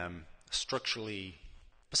 But structurally,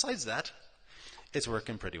 besides that, it's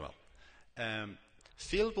working pretty well.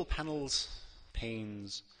 Fieldable panels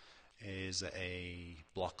panes is a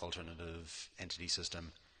block alternative entity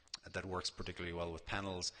system that works particularly well with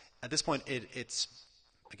panels. At this point, it's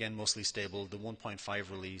again mostly stable. The 1.5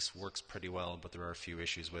 release works pretty well, but there are a few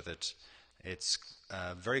issues with it. It's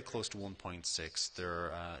very close to 1.6.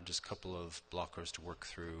 There are just a couple of blockers to work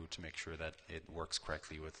through to make sure that it works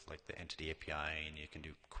correctly with like the entity API and you can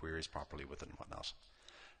do queries properly with it and whatnot.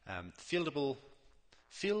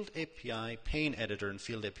 Field API, pane editor, and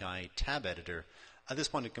field API tab editor. At this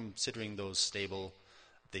point, I'm considering those stable.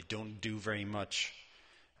 They don't do very much.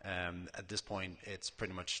 At this point, it's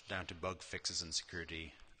pretty much down to bug fixes and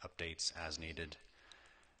security updates as needed.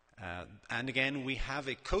 And again, we have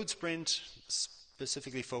a code sprint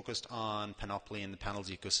specifically focused on Panoply and the panels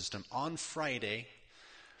ecosystem on Friday.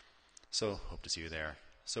 So hope to see you there.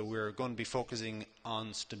 So we're going to be focusing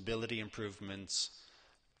on stability improvements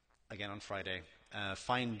again on Friday.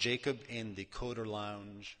 Find Jacob in the Coder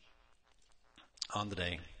Lounge on the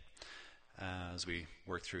day as we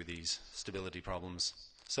work through these stability problems.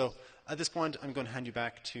 So at this point, I'm going to hand you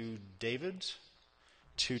back to David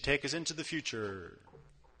to take us into the future.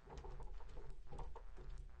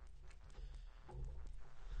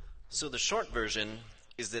 So the short version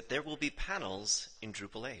is that there will be panels in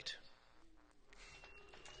Drupal 8.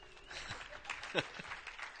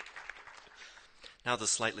 Now the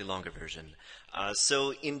slightly longer version.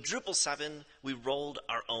 So in Drupal 7, we rolled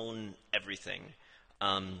our own everything.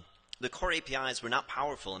 The core APIs were not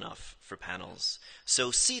powerful enough for panels, so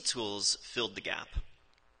CTools filled the gap.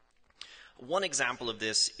 One example of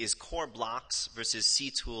this is core blocks versus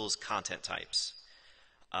CTools content types.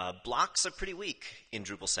 Blocks are pretty weak in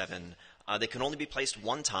Drupal 7. They can only be placed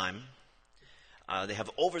one time. They have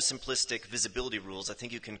oversimplistic visibility rules. I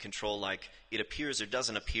think you can control, like, it appears or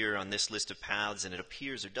doesn't appear on this list of paths, and it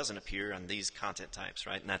appears or doesn't appear on these content types,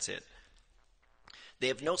 right? And that's it. They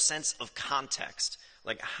have no sense of context.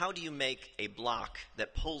 Like, how do you make a block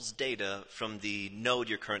that pulls data from the node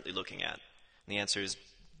you're currently looking at? And the answer is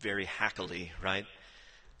very hackily, right?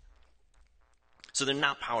 So they're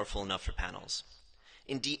not powerful enough for panels.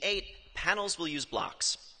 In D8, panels will use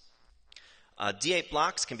blocks. D8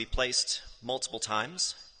 blocks can be placed multiple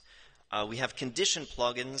times. We have condition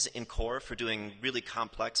plugins in core for doing really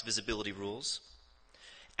complex visibility rules.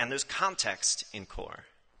 And there's context in core.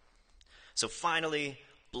 So finally,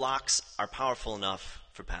 blocks are powerful enough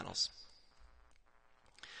for panels.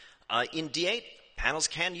 In D8, panels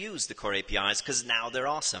can use the core APIs because now they're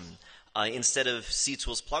awesome. Instead of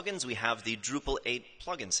CTools plugins, we have the Drupal 8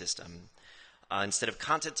 plugin system. Instead of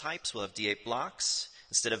content types, we'll have D8 blocks.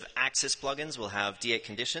 Instead of access plugins, we'll have D8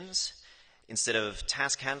 conditions. Instead of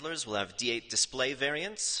task handlers, we'll have D8 display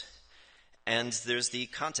variants. And there's the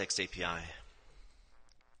context API.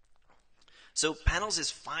 So panels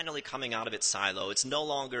is finally coming out of its silo. It's no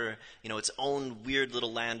longer, its own weird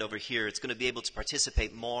little land over here. It's going to be able to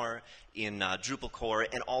participate more in Drupal core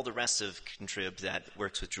and all the rest of Contrib that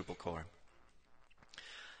works with Drupal core.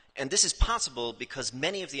 And this is possible because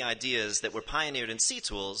many of the ideas that were pioneered in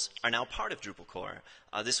CTools are now part of Drupal core.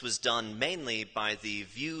 This was done mainly by the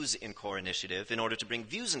Views in Core initiative. In order to bring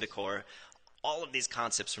views into core, all of these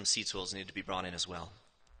concepts from CTools need to be brought in as well.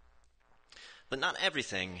 But not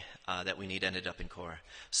everything that we need ended up in core.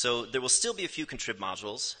 So there will still be a few Contrib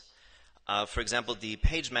modules. For example, the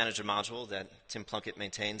Page Manager module that Tim Plunkett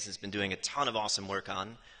maintains has been doing a ton of awesome work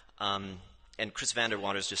on. And Chris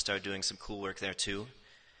Vanderwaters just started doing some cool work there too.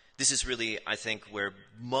 This is really, I think, where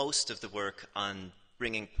most of the work on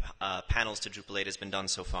bringing panels to Drupal 8 has been done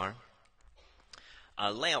so far.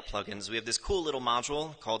 Layout plugins. We have this cool little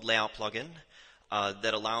module called Layout Plugin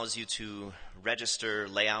that allows you to register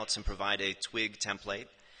layouts and provide a twig template.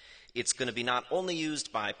 It's going to be not only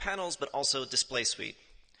used by panels, but also Display Suite.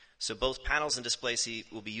 So both panels and Display Suite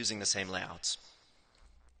will be using the same layouts.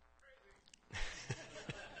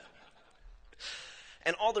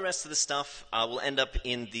 And all the rest of the stuff will end up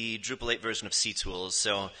in the Drupal 8 version of CTools.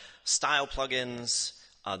 So style plugins,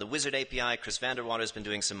 the Wizard API, Chris Vanderwater has been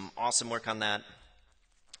doing some awesome work on that,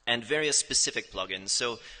 and various specific plugins.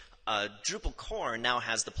 So Drupal core now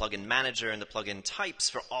has the plugin manager and the plugin types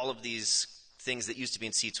for all of these things that used to be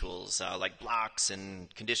in CTools, like blocks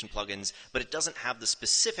and condition plugins, but it doesn't have the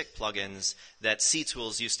specific plugins that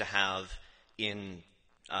CTools used to have in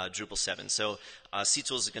Drupal 7. So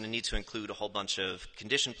CTools is going to need to include a whole bunch of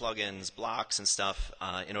condition plugins, blocks, and stuff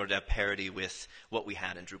in order to have parity with what we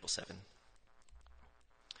had in Drupal 7.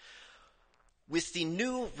 With the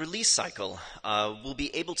new release cycle, we'll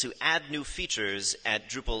be able to add new features at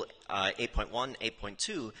Drupal 8.1,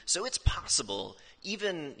 8.2, so it's possible,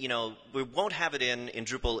 even, we won't have it in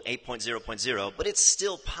Drupal 8.0.0, but it's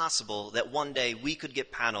still possible that one day we could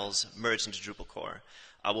get panels merged into Drupal core.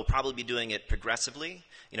 We'll probably be doing it progressively.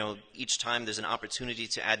 Each time there's an opportunity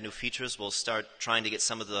to add new features, we'll start trying to get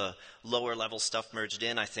some of the lower level stuff merged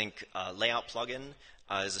in. I think Layout Plugin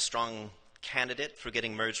is a strong candidate for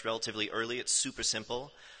getting merged relatively early. It's super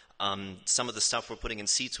simple. Some of the stuff we're putting in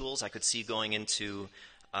CTools I could see going into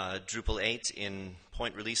Drupal 8 in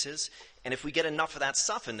point releases. And if we get enough of that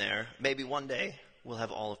stuff in there, maybe one day we'll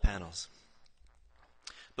have all of panels.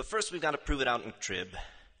 But first we've got to prove it out in Trib.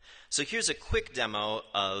 So here's a quick demo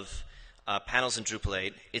of panels in Drupal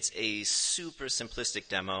 8. It's a super simplistic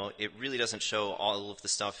demo. It really doesn't show all of the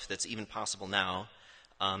stuff that's even possible now.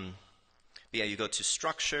 But yeah, you go to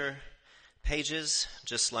Structure, Pages,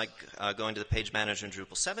 just like going to the Page Manager in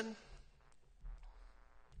Drupal 7.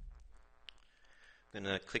 I'm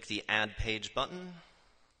going to click the Add Page button.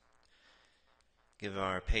 Give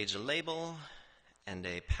our page a label and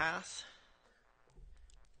a path.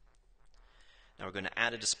 Now we're going to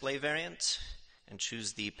add a display variant and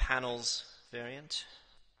choose the panels variant.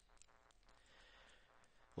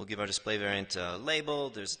 We'll give our display variant a label.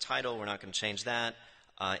 There's a title. We're not going to change that.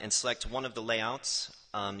 And select one of the layouts.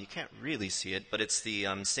 You can't really see it, but it's the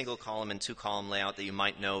single column and two column layout that you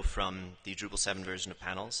might know from the Drupal 7 version of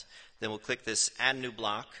panels. Then we'll click this Add New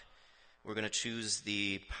Block. We're going to choose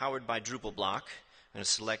the Powered by Drupal block, I'm going to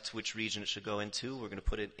select which region it should go into. We're going to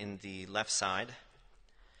put it in the left side.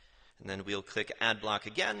 And then we'll click Add Block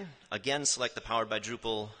again. Again, select the Powered by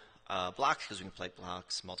Drupal block, because we can play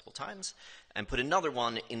blocks multiple times. And put another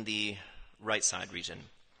one in the right side region.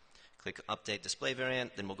 Click Update Display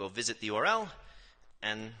Variant. Then we'll go visit the URL.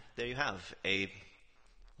 And there you have a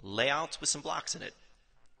layout with some blocks in it.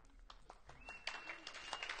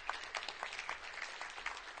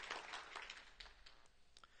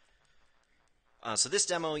 So this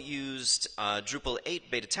demo used Drupal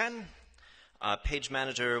 8 Beta 10, Page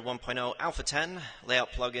Manager 1.0 Alpha 10,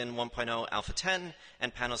 Layout Plugin 1.0 Alpha 10,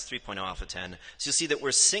 and Panels 3.0 Alpha 10. So you'll see that we're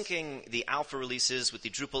syncing the alpha releases with the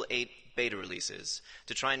Drupal 8 beta releases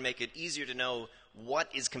to try and make it easier to know what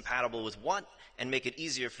is compatible with what and make it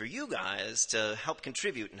easier for you guys to help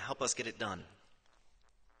contribute and help us get it done.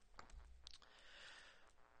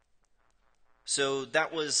 So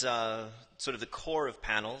that was sort of the core of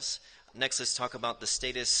panels. Next, let's talk about the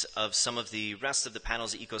status of some of the rest of the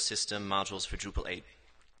panels ecosystem modules for Drupal 8.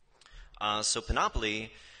 So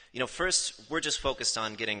Panoply, first, we're just focused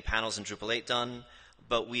on getting panels in Drupal 8 done,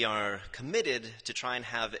 but we are committed to try and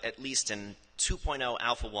have at least an 2.0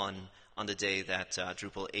 Alpha 1 on the day that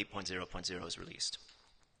Drupal 8.0.0 is released.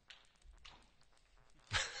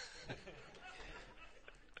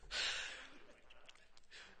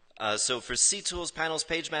 So for CTools, Panels,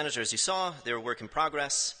 Page Manager, as you saw, they're a work in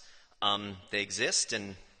progress. They exist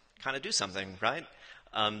and kind of do something, right?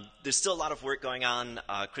 There's still a lot of work going on.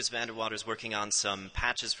 Chris Vanderwater is working on some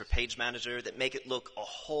patches for Page Manager that make it look a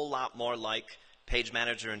whole lot more like Page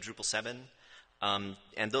Manager in Drupal 7.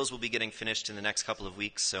 And those will be getting finished in the next couple of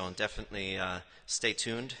weeks, so definitely stay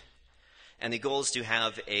tuned. And the goal is to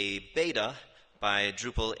have a beta by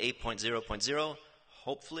Drupal 8.0.0,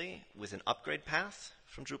 hopefully with an upgrade path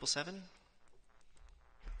from Drupal 7.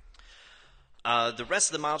 The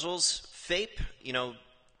rest of the modules, FAPE,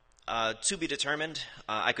 to be determined.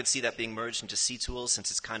 I could see that being merged into CTools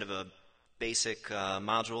since it's kind of a basic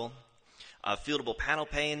module. Fieldable panel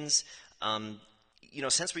panes.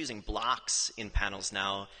 Since we're using blocks in panels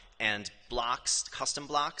now, and blocks, custom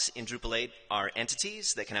blocks in Drupal 8 are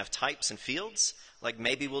entities that can have types and fields, like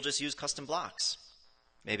maybe we'll just use custom blocks.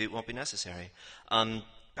 Maybe it won't be necessary.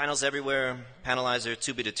 Panels everywhere, panelizer,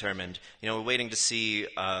 to be determined. We're waiting to see...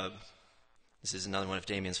 This is another one of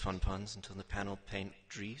Damien's fun puns, until the panel paint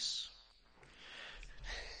Dries.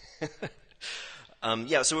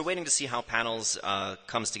 So we're waiting to see how panels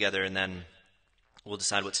comes together, and then we'll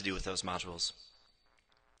decide what to do with those modules.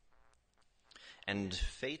 And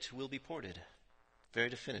Fate will be ported. Very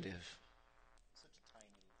definitive. Such a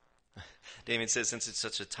tiny... Damien says since it's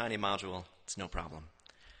such a tiny module, it's no problem.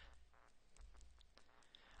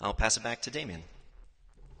 I'll pass it back to Damien.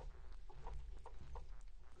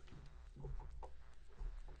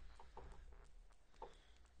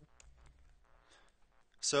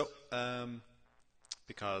 So,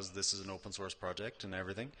 because this is an open source project and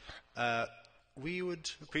everything, we would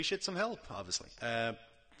appreciate some help, obviously.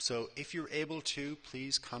 So if you're able to,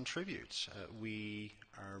 please contribute. We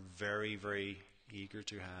are very, very eager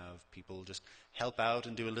to have people just help out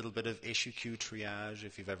and do a little bit of issue queue triage.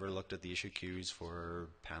 If you've ever looked at the issue queues for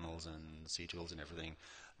panels and CTools and everything,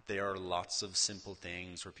 there are lots of simple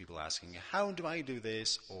things for people asking, how do I do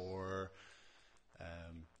this? Or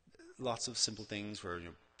lots of simple things where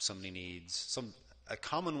somebody needs a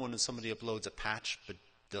common one is somebody uploads a patch but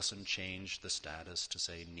doesn't change the status to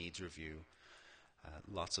say needs review.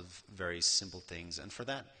 Lots of very simple things, and for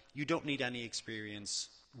that you don't need any experience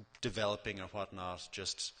developing or whatnot.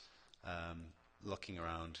 Just looking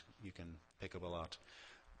around, you can pick up a lot.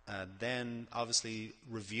 Then obviously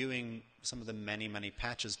reviewing some of the many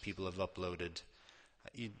patches people have uploaded.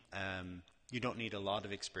 You don't need a lot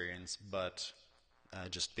of experience, but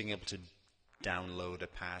just being able to download a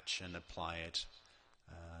patch and apply it.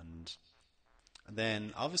 And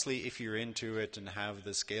then obviously if you're into it and have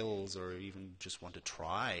the skills or even just want to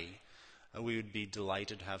try, we would be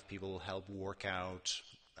delighted to have people help work out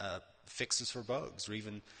fixes for bugs, or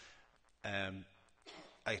even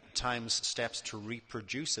at times steps to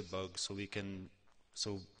reproduce a bug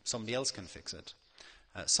so somebody else can fix it.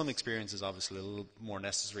 Some experience is obviously a little more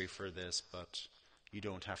necessary for this, but you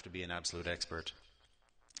don't have to be an absolute expert.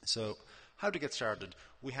 So how to get started?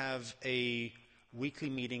 We have a weekly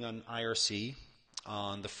meeting on IRC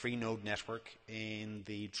on the Freenode network in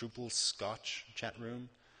the Drupal Scotch chat room,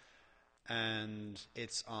 and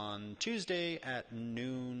it's on Tuesday at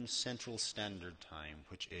noon Central Standard Time,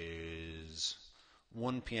 which is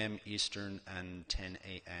 1 p.m. Eastern and 10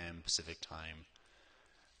 a.m. Pacific Time.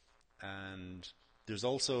 And there's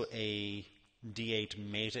also a D8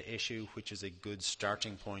 meta issue, which is a good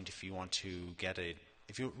starting point if you want to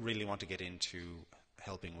if you really want to get into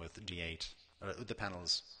helping with D8, or the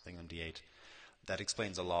panels thing on D8. That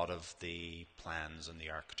explains a lot of the plans and the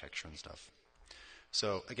architecture and stuff.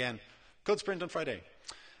 So again, code sprint on Friday.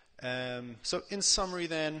 So in summary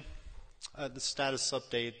then, the status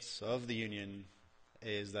updates of the union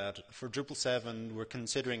is that for Drupal 7, we're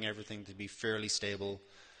considering everything to be fairly stable.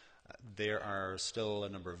 There are still a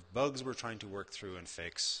number of bugs we're trying to work through and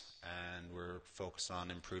fix, and we're focused on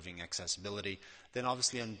improving accessibility. Then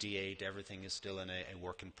obviously on D8, everything is still in a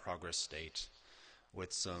work in progress state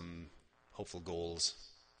with some hopeful goals.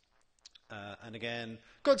 And again,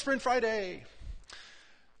 Code Sprint Friday!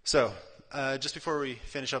 So, just before we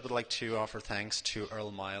finish up, I'd like to offer thanks to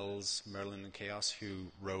Earl Miles, Merlin and Chaos, who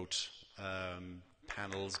wrote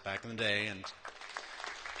panels back in the day,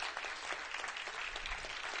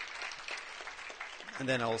 and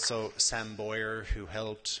then also Sam Boyer, who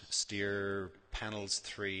helped steer Panels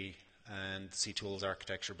 3 and cTools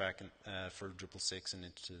architecture back for Drupal 6 and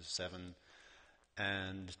into 7,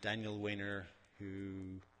 and Daniel Weiner,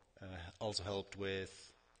 who also helped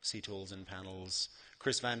with cTools and Panels,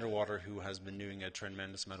 Chris Vanderwater, who has been doing a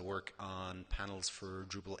tremendous amount of work on Panels for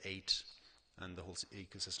Drupal 8 and the whole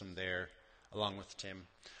ecosystem there, along with Tim,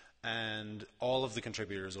 and all of the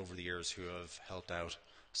contributors over the years who have helped out.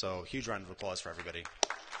 So, huge round of applause for everybody.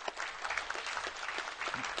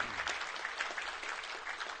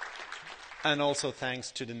 And also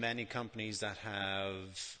thanks to the many companies that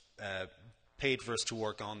have paid for us to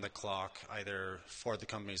work on the clock, either for the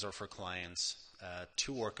companies or for clients,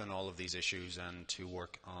 to work on all of these issues and to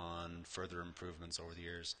work on further improvements over the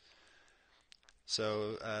years.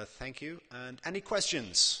 So, thank you. And any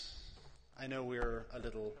questions? I know we're a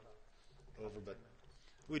little over, but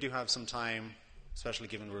we do have some time, especially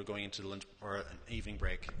given we're going into lunch or an evening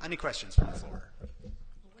break. Any questions from the floor?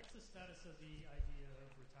 What's the status of the idea of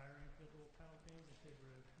retiring fillable panel panes in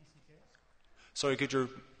favor of ECK? Sorry,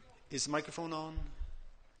 is the microphone on?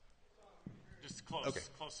 Just close, okay.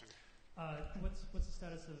 Closer. What's the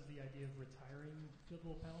status of the idea of retiring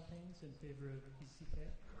fillable panel panes in favor of ECK?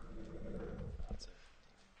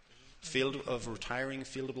 Retiring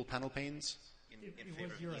fieldable panel panes? It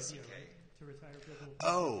was your idea, right? To retire fillable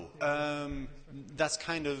panel panes. That's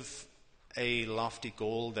kind of a lofty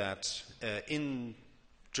goal that in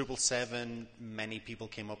Drupal 7, many people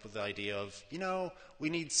came up with the idea of, we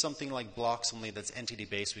need something like blocks, only that's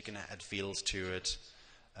entity-based, we can add fields to it.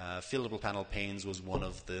 Fieldable panel panes was one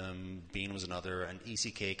of them, Bean was another, and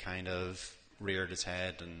ECK kind of reared its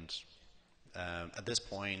head and at this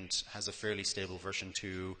point has a fairly stable version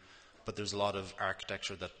 2, but there's a lot of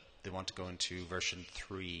architecture that they want to go into version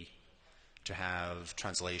 3 to have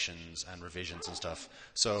translations and revisions and stuff.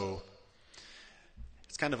 So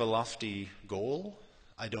it's kind of a lofty goal.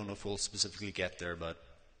 I don't know if we'll specifically get there, but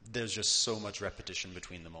there's just so much repetition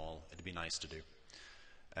between them all. It'd be nice to do.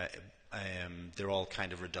 They're all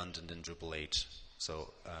kind of redundant in Drupal 8.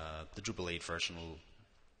 So the Drupal 8 version will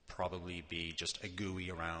probably be just a GUI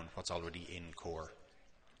around what's already in core.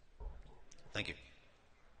 Thank you.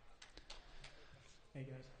 Hey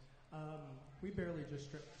guys. We barely just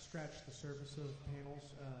scratched the surface of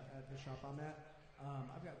panels at the shop I'm at.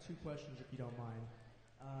 I've got 2 questions if you don't mind.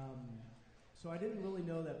 So I didn't really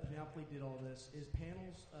know that Panoply did all this. Is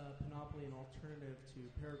Panels Panoply an alternative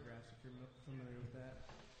to Paragraphs, if you're familiar with that?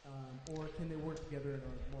 Or can they work together in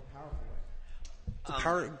a more powerful way? Go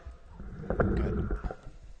ahead.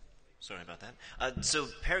 Sorry about that. So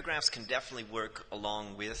Paragraphs can definitely work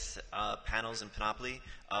along with Panels and Panoply.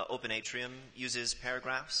 Open Atrium uses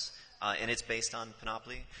Paragraphs, and it's based on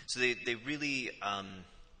Panoply. So they really,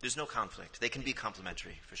 there's no conflict. They can be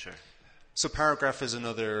complementary, for sure. So Paragraph is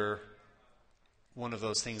another one of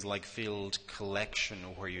those things like field collection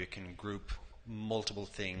where you can group multiple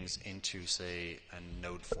things into, say, a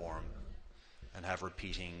node form and have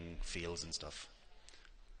repeating fields and stuff.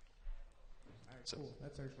 All right, cool.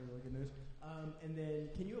 That's actually really good news. And then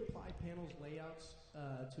can you apply panels layouts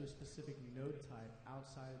to a specific node type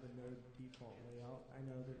outside of the node default layout? I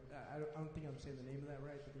know that I don't think I'm saying the name of that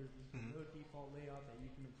right, but there's a node default layout that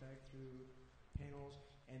you can affect through panels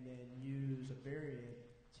and then use a variant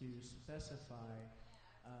to specify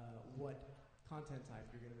what content type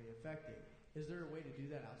you're going to be affecting. Is there a way to do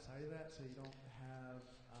that outside of that so you don't have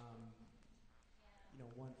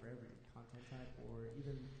one for every content type, or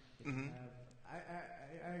even if you have?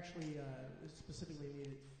 I actually specifically need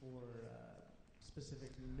it for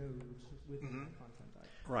specific nodes within the content type.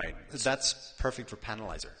 Right. That's perfect for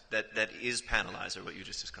Panelizer. That is Panelizer, what you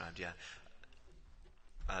just described, yeah.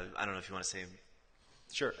 I don't know if you want to say...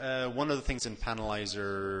 Sure. One of the things in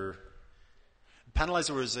Panelizer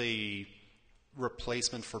Panelizer was a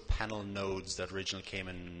replacement for panel nodes that originally came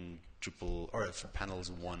in Drupal, or for panels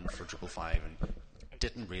 1 for Drupal 5, and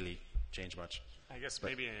didn't really change much. I guess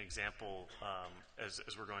maybe an example, as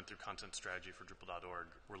we're going through content strategy for Drupal.org,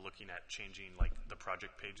 we're looking at changing like the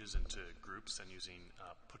project pages into groups and using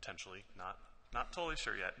potentially, not totally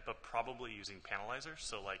sure yet, but probably using Panelizer.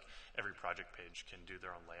 So like every project page can do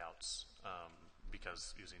their own layouts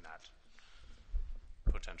because using that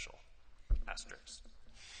potential asterisk.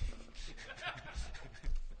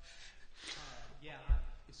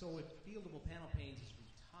 So if fieldable panel panes is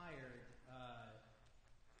retired,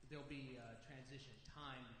 there'll be transition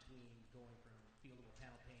time between going from fieldable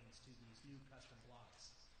panel panes to these new custom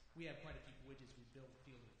blocks. We have quite a few widgets we build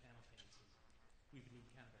fieldable panel panes, and we need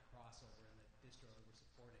kind of a crossover in the distro that we're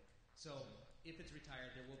supporting. So if it's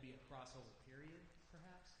retired, there will be a crossover period,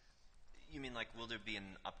 perhaps? You mean like will there be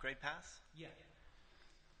an upgrade path? Yeah.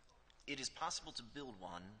 It is possible to build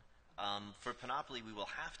one. For Panoply, we will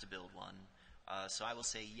have to build one. So I will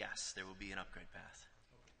say yes, there will be an upgrade path.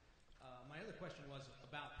 Okay. My other question was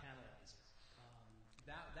about Panelizer.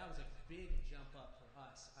 That was a big jump up for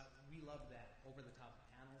us. We love that over-the-top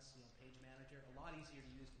panels, page manager, a lot easier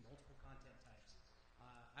to use for multiple content types.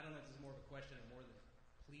 I don't know if this is more of a question or more than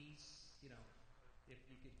please,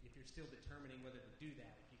 if you're still determining whether to do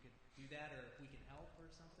that, if you could do that or if we can help or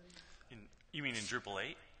something. You mean in Drupal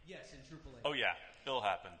 8? Yes, in Drupal 8. Oh yeah, it'll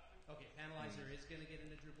happen. Okay, Panelizer is going to get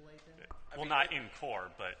into Drupal 8 then? Well, not in core,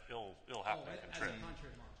 but it'll happen in as contrib. a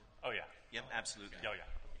contrib module. Oh yeah. Yep, absolutely. Oh yeah.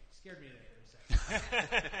 Scared me there for a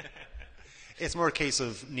second. It's more a case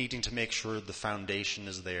of needing to make sure the foundation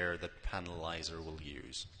is there that Panelizer will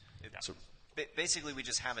use. So, Basically, we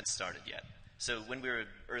just haven't started yet. So when we were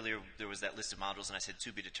earlier, there was that list of modules, and I said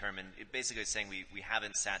to be determined. It basically is saying we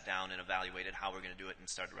haven't sat down and evaluated how we're going to do it and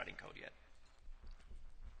started writing code yet.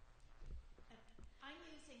 I'm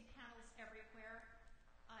using panels everywhere.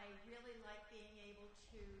 I really like being able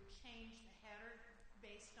to change the header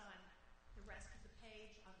based on the rest of the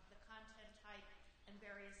page, on the content type, and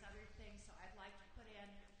various other things. So I'd like to put in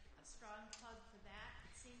a strong plug for that.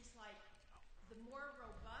 It seems like the more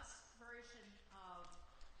robust version of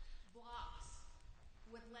blocks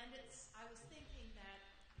would lend its. I was thinking that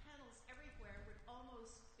panels everywhere would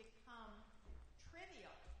almost become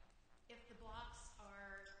trivial if the blocks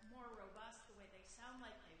are more robust the way they sound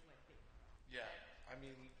like they would be. Yeah, I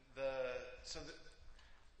mean,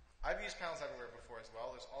 I've used panels everywhere before as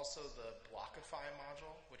well. There's also the Blockify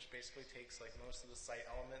module, which basically takes like most of the site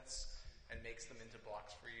elements and makes them into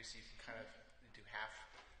blocks for you, so you can kind of do half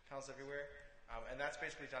panels everywhere. And that's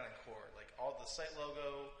basically done in core. Like all the site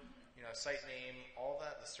logo, site name, all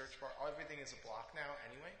that, the search bar, everything is a block now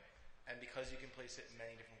anyway. And because you can place it in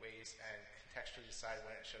many different ways and contextually decide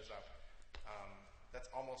when it shows up, that's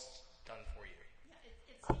almost done for you. Yeah,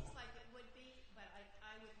 it seems like it would be, but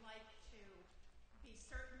I would like to be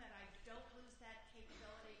certain that I don't lose that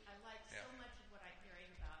capability. I like so much of what I'm hearing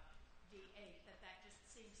about D8 that just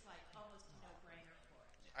seems like almost a no-brainer for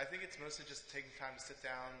it. I think it's mostly just taking time to sit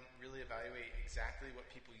down, really evaluate exactly what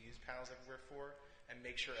people use panels everywhere for, and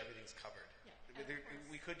make sure everything's covered. Yeah,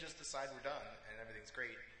 We could just decide we're done and everything's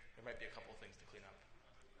great. There might be a couple of things to clean up.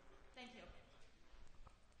 Thank you.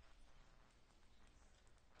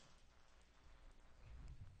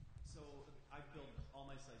 So I build all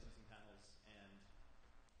my sites using panels and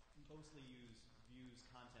mostly use views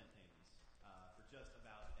content panes for just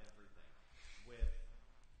about everything. With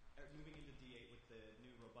moving into D8 with the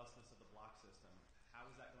new robustness of the block system, how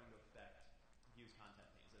is that going to affect views content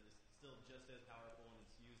panes? Is it still just as powerful and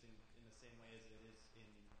it's used in the same way as it is in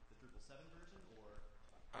the Drupal 7 version, or?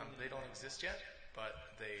 They don't exist yet,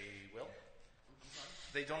 but they will. I'm sorry?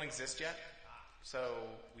 They don't exist yet, so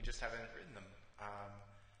we just haven't written them.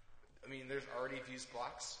 There's already views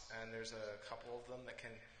blocks, and there's a couple of them that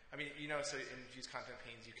can. So in views content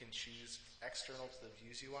panes, you can choose external to the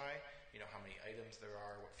views UI. How many items there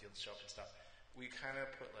are, what fields show up, and stuff. We kind of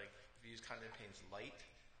put like views content panes light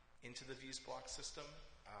into the views block system.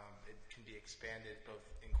 It can be expanded both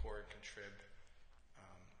in core and contrib.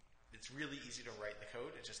 It's really easy to write the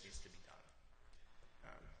code. It just needs to be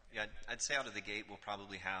done. I'd say out of the gate we'll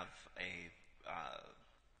probably have a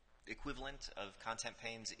equivalent of content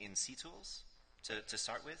panes in CTools to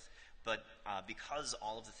start with. But because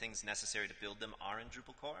all of the things necessary to build them are in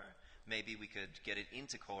Drupal core, maybe we could get it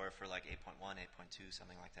into core for like 8.1, 8.2,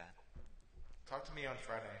 something like that. Talk to me on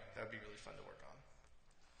Friday. That would be really fun to work on.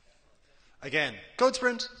 again, code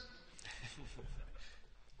sprint.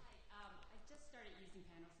 Hi, I just started using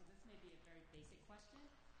panels, so this may be a very basic question.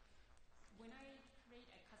 When I create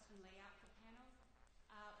a custom layout for panels,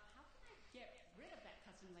 how can I get rid of that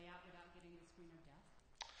custom custom layout without getting the screen of death?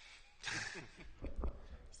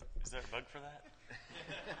 Is there a bug for that?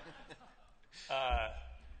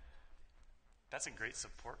 That's a great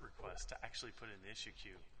support request to actually put in the issue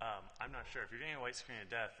queue. I'm not sure. If you're getting a white screen of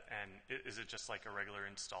death, and is it just like a regular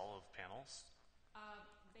install of panels?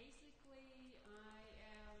 Basically, I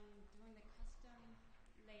am doing the custom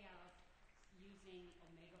layout using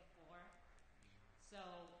Omega 4. So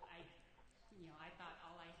I thought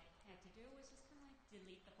all I had to do was just kind of like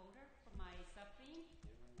delete the folder from my sub-theme,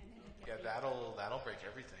 and then it Yeah, that'll break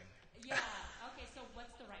everything. Yeah. Okay. So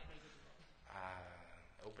what's the right way to do it?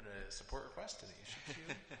 Open a support request in the issue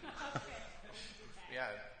queue. Okay.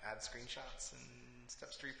 Yeah, add screenshots and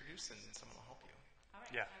steps to reproduce, and someone will help you. All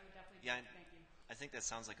right. Yeah. I would definitely. Yeah, Thank you. I think that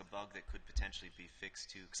sounds like a bug that could potentially be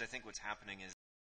fixed too, because I think what's happening is